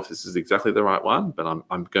 I don't know if this is exactly the right one, but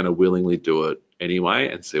I'm going to willingly do it anyway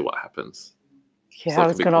and see what happens. Yeah, So I it can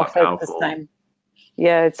was be going to quite offer the powerful. same.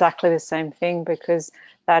 Yeah, exactly the same thing because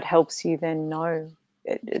that helps you then know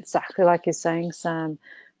exactly like you're saying, Sam.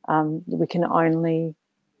 We can only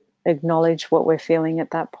acknowledge what we're feeling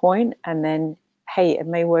at that point, and then, hey, it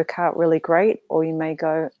may work out really great, or you may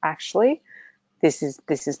go, actually, this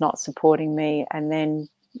is not supporting me, and then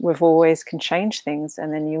we've always can change things,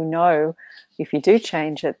 and then you know if you do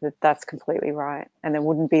change it that that's completely right, and there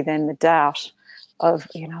wouldn't be then the doubt of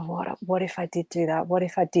what if I did do that, what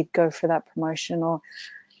if I did go for that promotion, or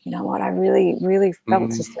you know what, I really, really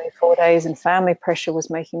felt to Mm, stay 4 days and family pressure was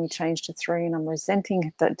making me change to 3 and I'm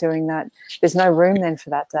resenting that doing that. There's no room then for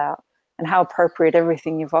that doubt. And how appropriate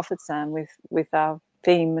everything you've offered, Sam, with our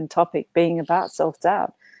theme and topic being about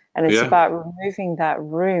self-doubt. And it's yeah. about removing that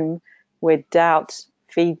room where doubt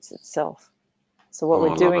feeds itself. So what we're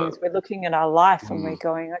Oh, I love doing it. is we're looking at our life and we're Mm,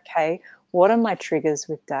 going, okay, what are my triggers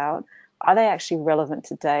with doubt? Are they actually relevant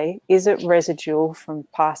today? Is it residual from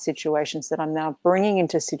past situations that I'm now bringing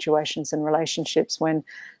into situations and relationships when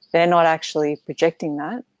they're not actually projecting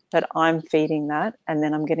that, that I'm feeding that, and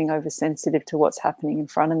then I'm getting oversensitive to what's happening in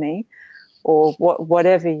front of me, or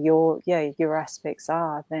whatever your aspects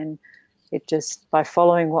are, then it just by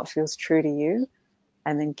following what feels true to you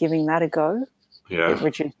and then giving that a go, yeah. it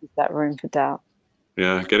reduces that room for doubt.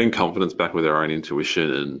 Yeah, getting confidence back with our own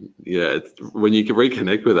intuition, and yeah, when you can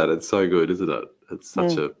reconnect with that, it's so good, isn't it? It's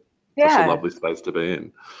Mm. such a Yeah. lovely space to be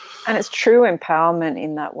in. And it's true empowerment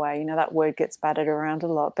in that way. You know, that word gets battered around a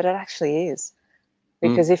lot, but it actually is.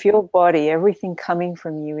 Because Mm, if your body, everything coming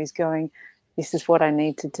from you is going, this is what I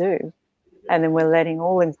need to do, and then we're letting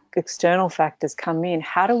all external factors come in,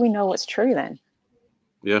 how do we know what's true then?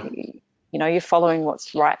 yeah, You know, you're following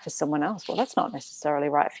what's right for someone else. Well, that's not necessarily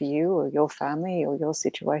right for you or your family or your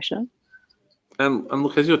situation. and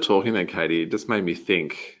look, as you're talking there, Katie, it just made me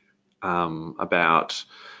think about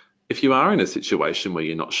if you are in a situation where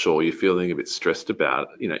you're not sure, you're feeling a bit stressed about,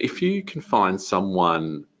 if you can find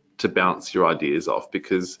someone to bounce your ideas off,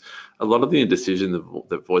 because a lot of the indecision,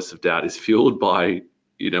 the voice of doubt is fueled by,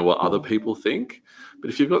 what other Mm. people think.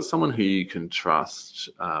 But if you've got someone who you can trust,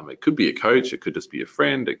 it could be a coach, it could just be a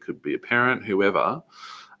friend, it could be a parent, whoever,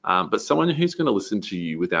 but someone who's going to listen to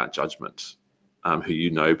you without judgment,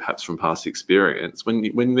 who perhaps from past experience.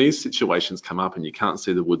 When these situations come up and you can't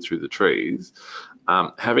see the wood through the trees,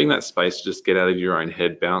 having that space to just get out of your own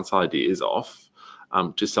head, bounce ideas off,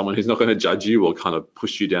 to someone who's not going to judge you or kind of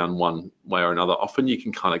push you down one way or another. Often you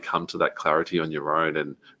can kind of come to that clarity on your own,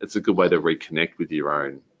 and it's a good way to reconnect with your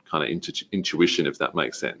own kind of intuition, if that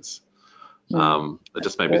makes sense. Mm. It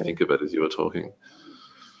just made me Absolutely. think of it as you were talking.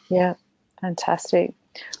 Yeah, fantastic.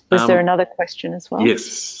 Was there Um, another question as well?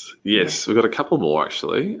 yes, Yeah. yes, we've got a couple more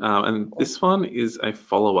actually, and this one is a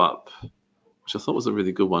follow-up, which I thought was a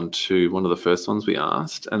really good one to one of the first ones we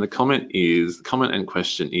asked. And the comment and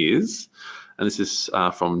question is, and this is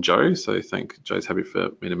from Joe. So Joe's happy for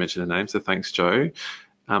me to mention her name. So thanks, Joe.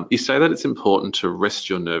 You say that it's important to rest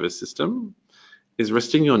your nervous system. Is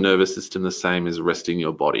resting your nervous system the same as resting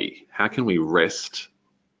your body? How can we rest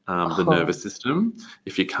the Oh, nervous system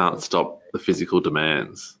if you can't stop the physical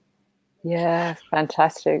demands? yeah,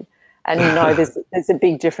 fantastic. And no, there's a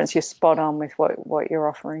big difference. You're spot on with what you're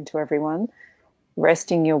offering to everyone.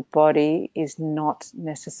 Resting your body is not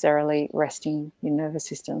necessarily resting your nervous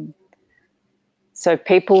system. So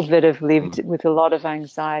people that have lived Mm, with a lot of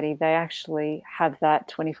anxiety, they actually have that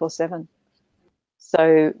 24/7.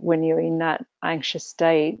 So when you're in that anxious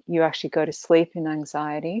state, you actually go to sleep in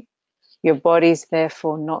anxiety. Your body's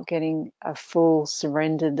therefore not getting a full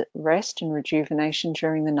surrendered rest and rejuvenation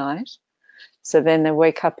during the night. So then they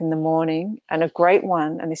wake up in the morning, and a great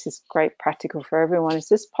one, and this is great practical for everyone, is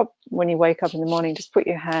just pop when you wake up in the morning, just put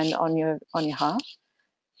your hand on your heart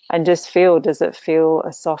and just feel, does it feel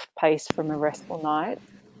a soft pace from a restful night?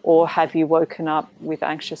 Or have you woken up with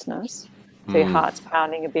anxiousness? So your mm, heart's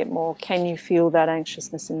pounding a bit more. Can you feel that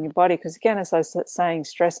anxiousness in your body? Because again, as I was saying,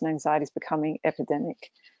 stress and anxiety is becoming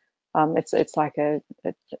epidemic. It's like a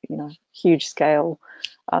huge scale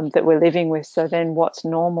that we're living with. So then, what's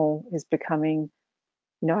normal is becoming,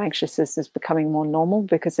 anxiousness is becoming more normal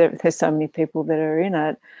because there's so many people that are in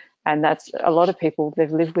it, and that's a lot of people.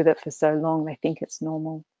 They've lived with it for so long, they think it's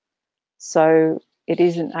normal. So it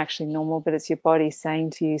isn't actually normal, but it's your body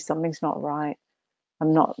saying to you something's not right.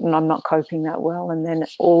 I'm not coping that well. And then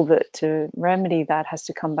all that to remedy that has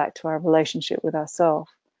to come back to our relationship with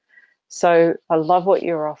ourselves. So I love what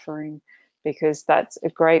you're offering, because that's a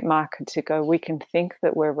great marker to go. We can think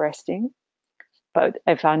that we're resting, but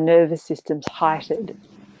if our nervous system's heightened,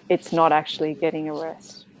 it's not actually getting a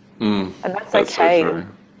rest. Mm, And that's that's so okay. true.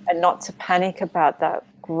 And not to panic about that.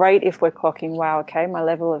 Great if we're clocking, wow, okay, my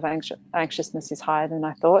level of anxiousness is higher than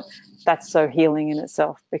I thought. That's so healing in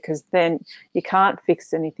itself, because then you can't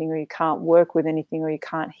fix anything, or you can't work with anything, or you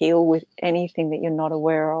can't heal with anything that you're not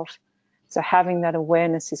aware of. So having that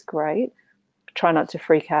awareness is great. Try not to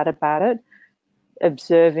freak out about it.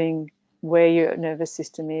 Observing where your nervous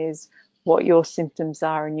system is, what your symptoms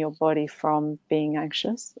are in your body from being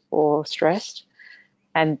anxious or stressed,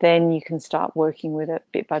 and then you can start working with it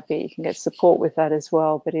bit by bit. You can get support with that as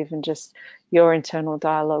well, but even just your internal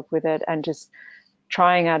dialogue with it, and just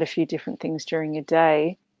trying out a few different things during your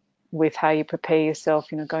day with how you prepare yourself,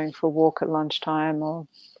 going for a walk at lunchtime, or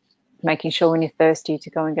making sure when you're thirsty to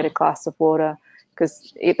go and get a glass of water.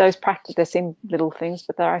 Because those practice, they seem little things,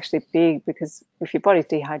 but they're actually big, because if your body's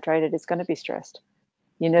dehydrated, it's going to be stressed.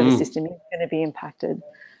 Your nervous Mm, system is going to be impacted.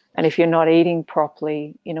 And if you're not eating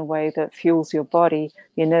properly in a way that fuels your body,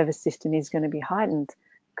 your nervous system is going to be heightened,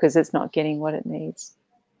 because it's not getting what it needs.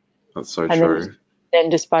 that's so And true.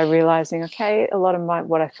 then just by realizing, okay, a lot of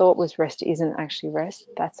what I thought was rest isn't actually rest.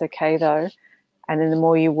 That's okay though. And then the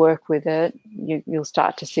more you work with it, you'll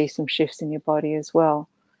start to see some shifts in your body as well.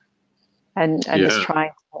 And just Yeah. trying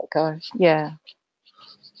to let go. Yeah.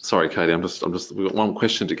 Sorry, Katie. We've got one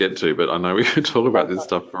question to get to, but I know we could talk about this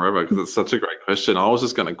stuff forever because it's such a great question. I was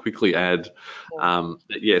just going to quickly add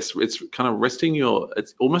that yes, it's kind of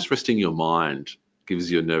it's almost resting your mind gives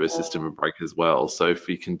your nervous system a break as well. So if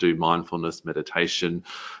you can do mindfulness meditation,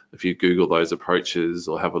 if you Google those approaches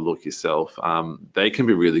or have a look yourself, they can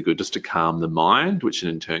be really good just to calm the mind, which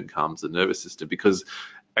in turn calms the nervous system, because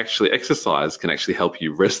actually exercise can actually help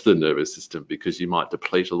you rest the nervous system, because you might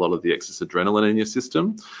deplete a lot of the excess adrenaline in your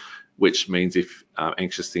system, which means if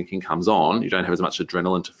anxious thinking comes on, you don't have as much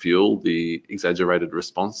adrenaline to fuel the exaggerated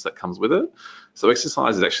response that comes with it. So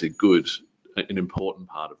exercise is actually good, an important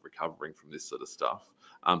part of recovering from this sort of stuff.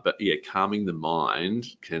 But yeah, calming the mind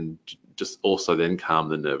can just also then calm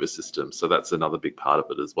the nervous system. So that's another big part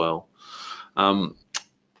of it as well. Um,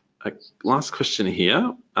 Last question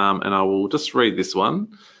here, and I will just read this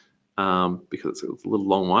one because it's a little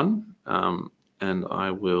long one, and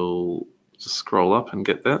I will just scroll up and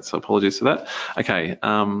get that. So apologies for that. Okay.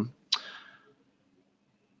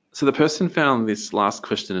 So the person found this last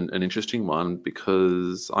question an interesting one,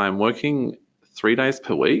 because I'm working 3 days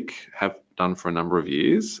per week, have done for a number of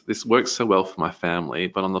years. This works so well for my family,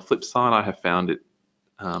 but on the flip side, I have found it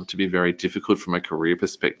to be very difficult from a career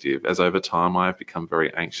perspective, as over time I have become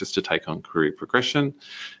very anxious to take on career progression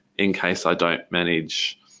in case I don't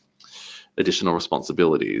manage additional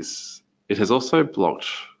responsibilities. It has also blocked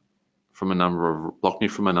me from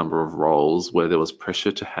a number of roles where there was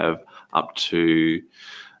pressure to have up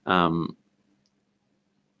um,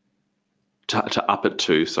 to up it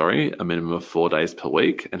to, sorry, a minimum of 4 days per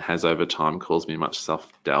week, and has over time caused me much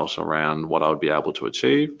self-doubt around what I would be able to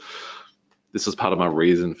achieve. This was part of my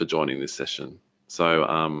reason for joining this session. So,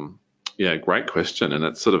 yeah, great question. And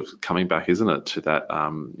it's sort of coming back, isn't it, to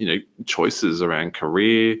that, choices around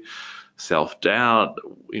career, self-doubt,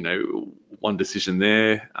 one decision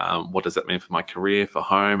there. What does that mean for my career, for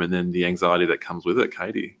home, and then the anxiety that comes with it,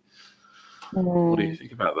 Katie? What do you Mm.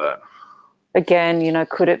 think about that? Again,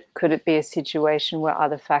 could it be a situation where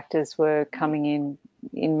other factors were coming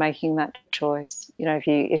in making that choice?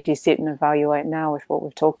 If you sit and evaluate now with what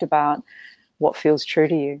we've talked about, what feels true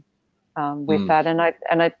to you with Mm, that,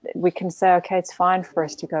 and we can say, okay, it's fine for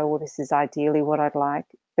us to go, well, this is ideally what I'd like,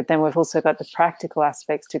 but then we've also got the practical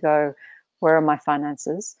aspects to go, where are my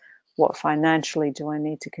finances? What financially do I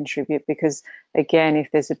need to contribute? Because again,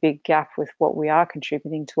 if there's a big gap with what we are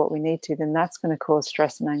contributing to what we need to, then that's going to cause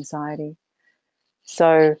stress and anxiety.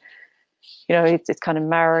 So, it's kind of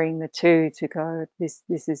marrying the two to go, this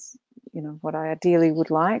is, what I ideally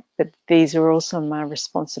would like, but these are also my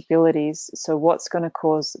responsibilities. So what's going to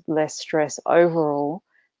cause less stress overall?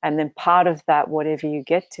 And then part of that, whatever you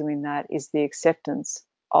get to in that, is the acceptance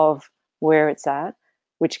of where it's at,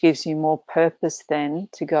 which gives you more purpose then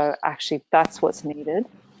to go, actually, that's what's needed.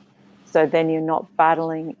 So then you're not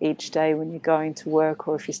battling each day when you're going to work,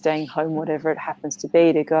 or if you're staying home, whatever it happens to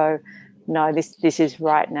be, to go, no, this is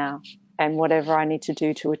right now. And whatever I need to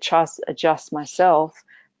do to adjust myself,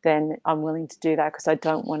 then I'm willing to do that, because I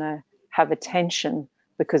don't want to have a tension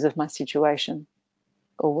because of my situation,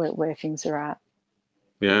 or where things are at.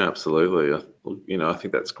 Yeah, absolutely. I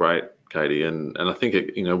think that's great, Katie, and I think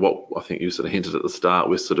what I think you sort of hinted at the start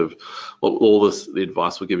was sort of all this the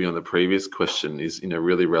advice we're giving on the previous question is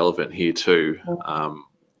really relevant here too,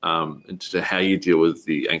 and to how you deal with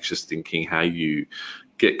the anxious thinking, how you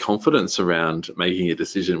get confidence around making a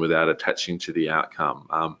decision without attaching to the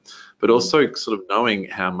outcome, but also sort of knowing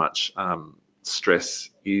how much stress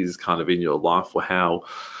is kind of in your life or how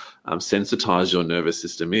sensitized your nervous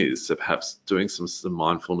system is. So perhaps doing some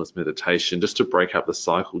mindfulness meditation just to break up the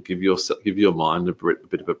cycle, give your mind a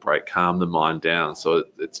bit of a break, calm the mind down so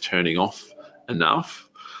it's turning off enough.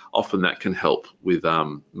 Often that can help with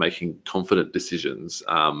making confident decisions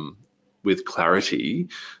with clarity,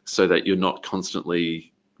 so that you're not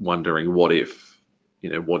constantly wondering what if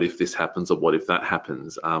this happens or what if that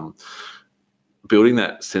happens. Building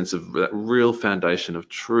that sense of that real foundation of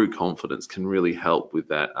true confidence can really help with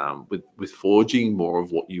that, with forging more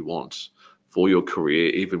of what you want for your career,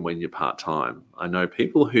 even when you're part-time. I know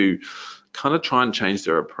people who kind of try and change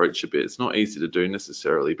their approach a bit. It's not easy to do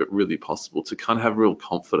necessarily, but really possible to kind of have real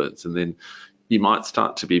confidence. And then you might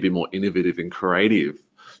start to be a bit more innovative and creative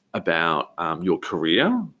about your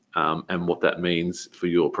career, and what that means for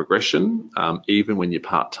your progression, even when you're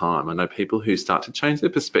part-time. I know people who start to change their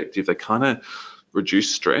perspective, they kind of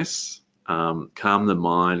reduce stress, calm the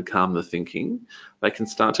mind, calm the thinking. They can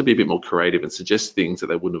start to be a bit more creative and suggest things that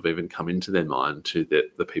they wouldn't have even come into their mind to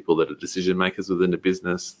the people that are decision makers within the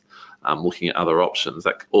business, looking at other options.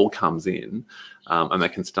 That all comes in, and they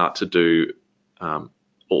can start to do,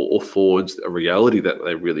 or forge a reality that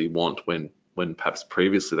they really want when perhaps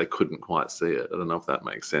previously they couldn't quite see it. I don't know if that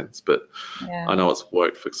makes sense, but I Yeah. know it's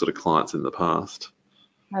worked for sort of clients in the past.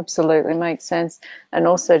 Absolutely makes sense. And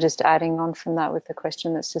also just adding on from that with the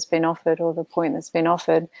question that's just been offered or the point that's been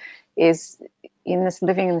offered is in this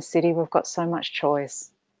living in the city, we've got so much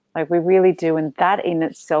choice. Like we really do. And that in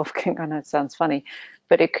itself can, I know it sounds funny,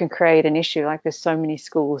 but it can create an issue. Like there's so many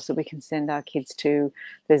schools that we can send our kids to.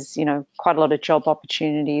 There's, quite a lot of job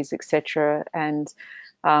opportunities, etc. And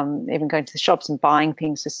even going to the shops and buying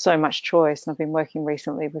things, there's so much choice. And I've been working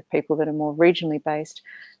recently with people that are more regionally based,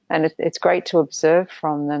 and it's great to observe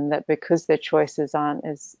from them that because their choices aren't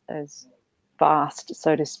as vast,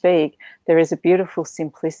 so to speak, there is a beautiful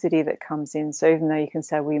simplicity that comes in. So even though you can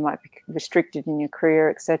say, well, you might be restricted in your career,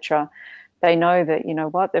 etc., they know that, you know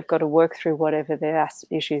what, they've got to work through whatever their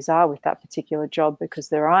issues are with that particular job, because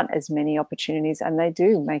there aren't as many opportunities, and they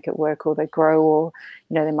do make it work, or they grow, or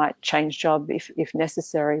they might change job if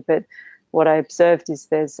necessary. But what I observed is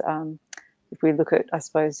there's if we look at, I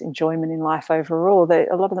suppose, enjoyment in life overall,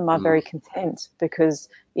 a lot of them are very Mm. content because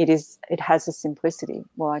it has a simplicity.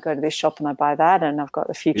 Well, I go to this shop and I buy that, and I've got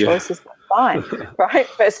a few Yeah. choices. That's fine, right?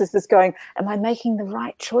 Versus just going, am I making the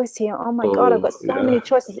right choice here? Oh my God, I've got Oh, so yeah. many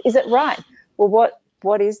choices. Is it right? Well,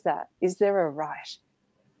 what is that? Is there a right?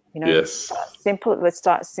 Yes. Let's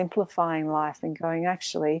start simplifying life and going,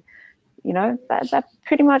 actually, that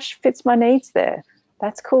pretty much fits my needs there.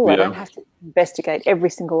 That's cool. I don't Yeah. have to investigate every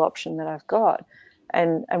single option that I've got.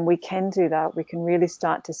 And we can do that. We can really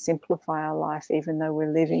start to simplify our life, even though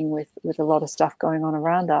we're living with a lot of stuff going on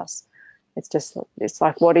around us. It's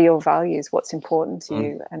like, what are your values? What's important to Mm.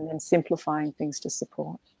 you? And then simplifying things to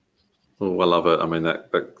support. Oh, I love it. I mean,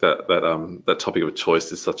 that topic of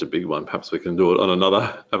choice is such a big one. Perhaps we can do it on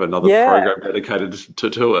another Yeah, program dedicated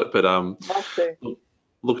to it. But love to.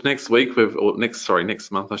 look, next week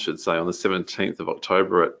next month, I should say, on the 17th of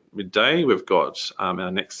October at midday, we've got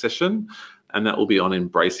our next session, and that will be on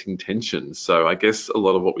embracing tension. So I guess a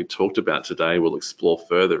lot of what we talked about today we'll explore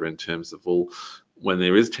further in terms of, well, when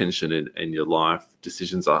there is tension in your life,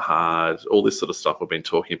 decisions are hard, all this sort of stuff we've been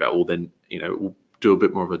talking about. Well, then, we'll do a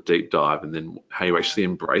bit more of a deep dive, and then how you actually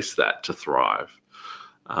embrace that to thrive,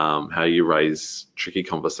 how you raise tricky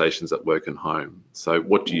conversations at work and home. So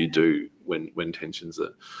what do you Yeah. do when tensions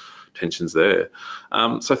there?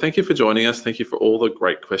 So thank you for joining us. Thank you for all the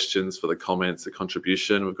great questions, for the comments, the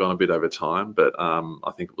contribution. We've gone a bit over time, but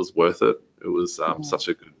I think it was worth it. It was such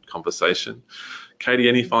a good conversation. Katie,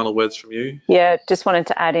 any final words from you? Yeah, just wanted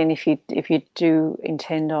to add in, if you do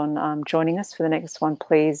intend on joining us for the next one,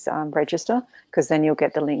 please register, because then you'll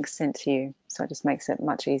get the link sent to you. So it just makes it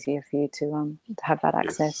much easier for you to have that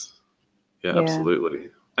access. Yes. Yeah, Yeah.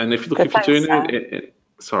 absolutely. And But if you do thanks, need, Sam.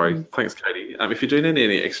 sorry, Mm. thanks, Katie. If you do need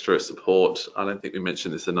any extra support, I don't think we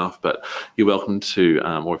mentioned this enough, but you're welcome to,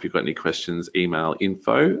 or if you've got any questions, email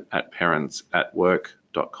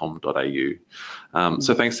info@parentsatwork.com.au.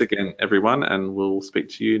 So Mm. thanks again, everyone, and we'll speak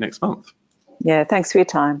to you next month. Yeah, thanks for your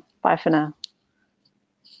time. Bye for now.